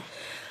 Yeah.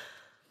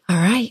 All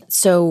right.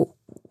 So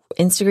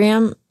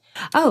Instagram.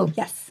 Oh,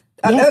 yes.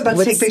 I'm about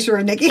to take a picture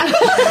of Nikki.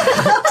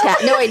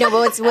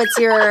 But what's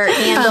your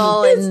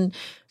handle and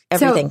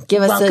everything. So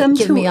Give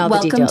me all the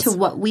details. Welcome to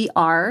What We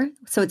Are.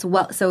 So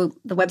so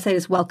the website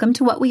is Welcome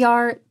to What We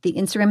Are. The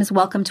Instagram is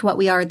Welcome to What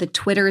We Are. The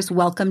Twitter is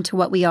Welcome to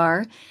What We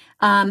Are.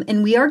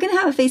 And we are going to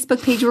have a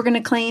Facebook page we're going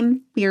to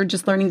claim. We are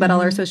just learning about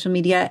all our social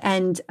media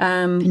and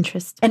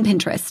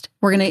Pinterest.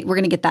 We're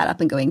going to get that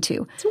up and going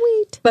too.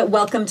 Sweet. But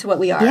welcome to What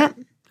We Are. Yep.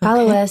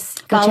 Follow us.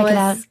 Go check it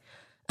out.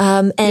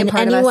 And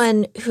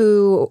anyone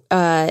who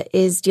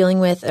is dealing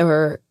with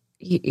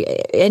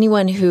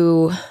anyone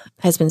who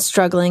has been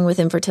struggling with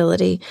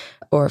infertility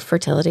or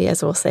fertility,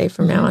 as we'll say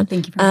from now on.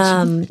 Thank you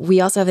very much. We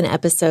also have an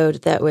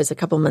episode that was a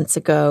couple months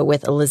ago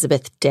with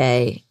Elizabeth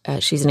Day.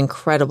 She's an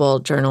incredible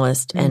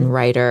journalist and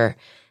writer,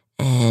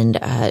 and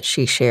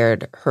she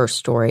shared her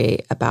story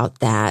about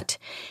that.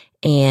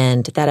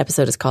 And that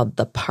episode is called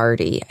The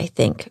Party, I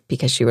think,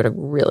 because she wrote a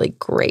really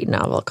great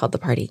novel called The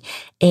Party.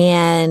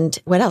 And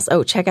what else?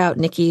 Oh, check out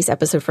Nikki's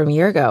episode from a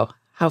year ago.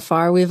 How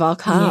far we've all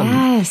come.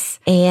 Yes.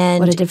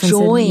 And what a difference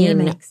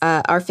join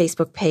our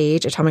Facebook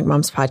page, Atomic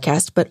Moms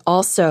Podcast. But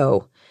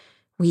also,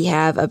 we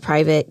have a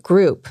private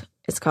group.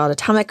 It's called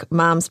Atomic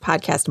Moms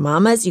Podcast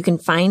Mamas. You can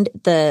find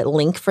the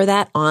link for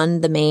that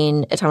on the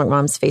main Atomic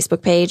Moms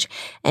Facebook page.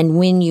 And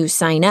when you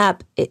sign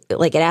up, it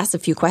asks a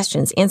few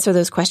questions. Answer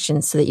those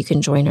questions so that you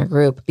can join our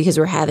group, because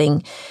we're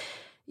having,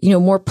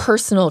 more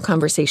personal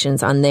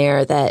conversations on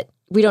there that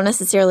we don't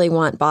necessarily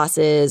want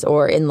bosses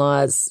or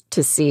in-laws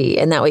to see.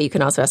 And that way you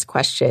can also ask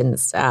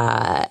questions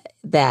that,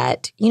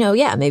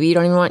 maybe you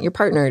don't even want your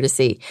partner to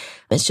see.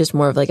 It's just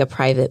more of like a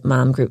private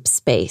mom group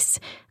space.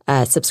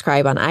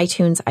 Subscribe on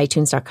iTunes,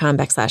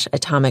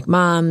 itunes.com/Atomic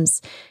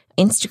Moms,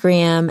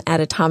 Instagram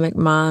 @Atomic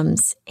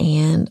Moms.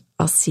 And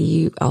I'll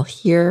speak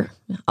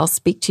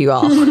to you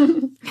all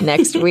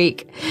next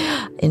week.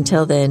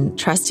 Until then,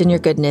 trust in your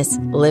goodness,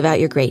 live out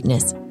your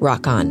greatness,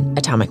 rock on,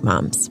 Atomic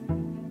Moms.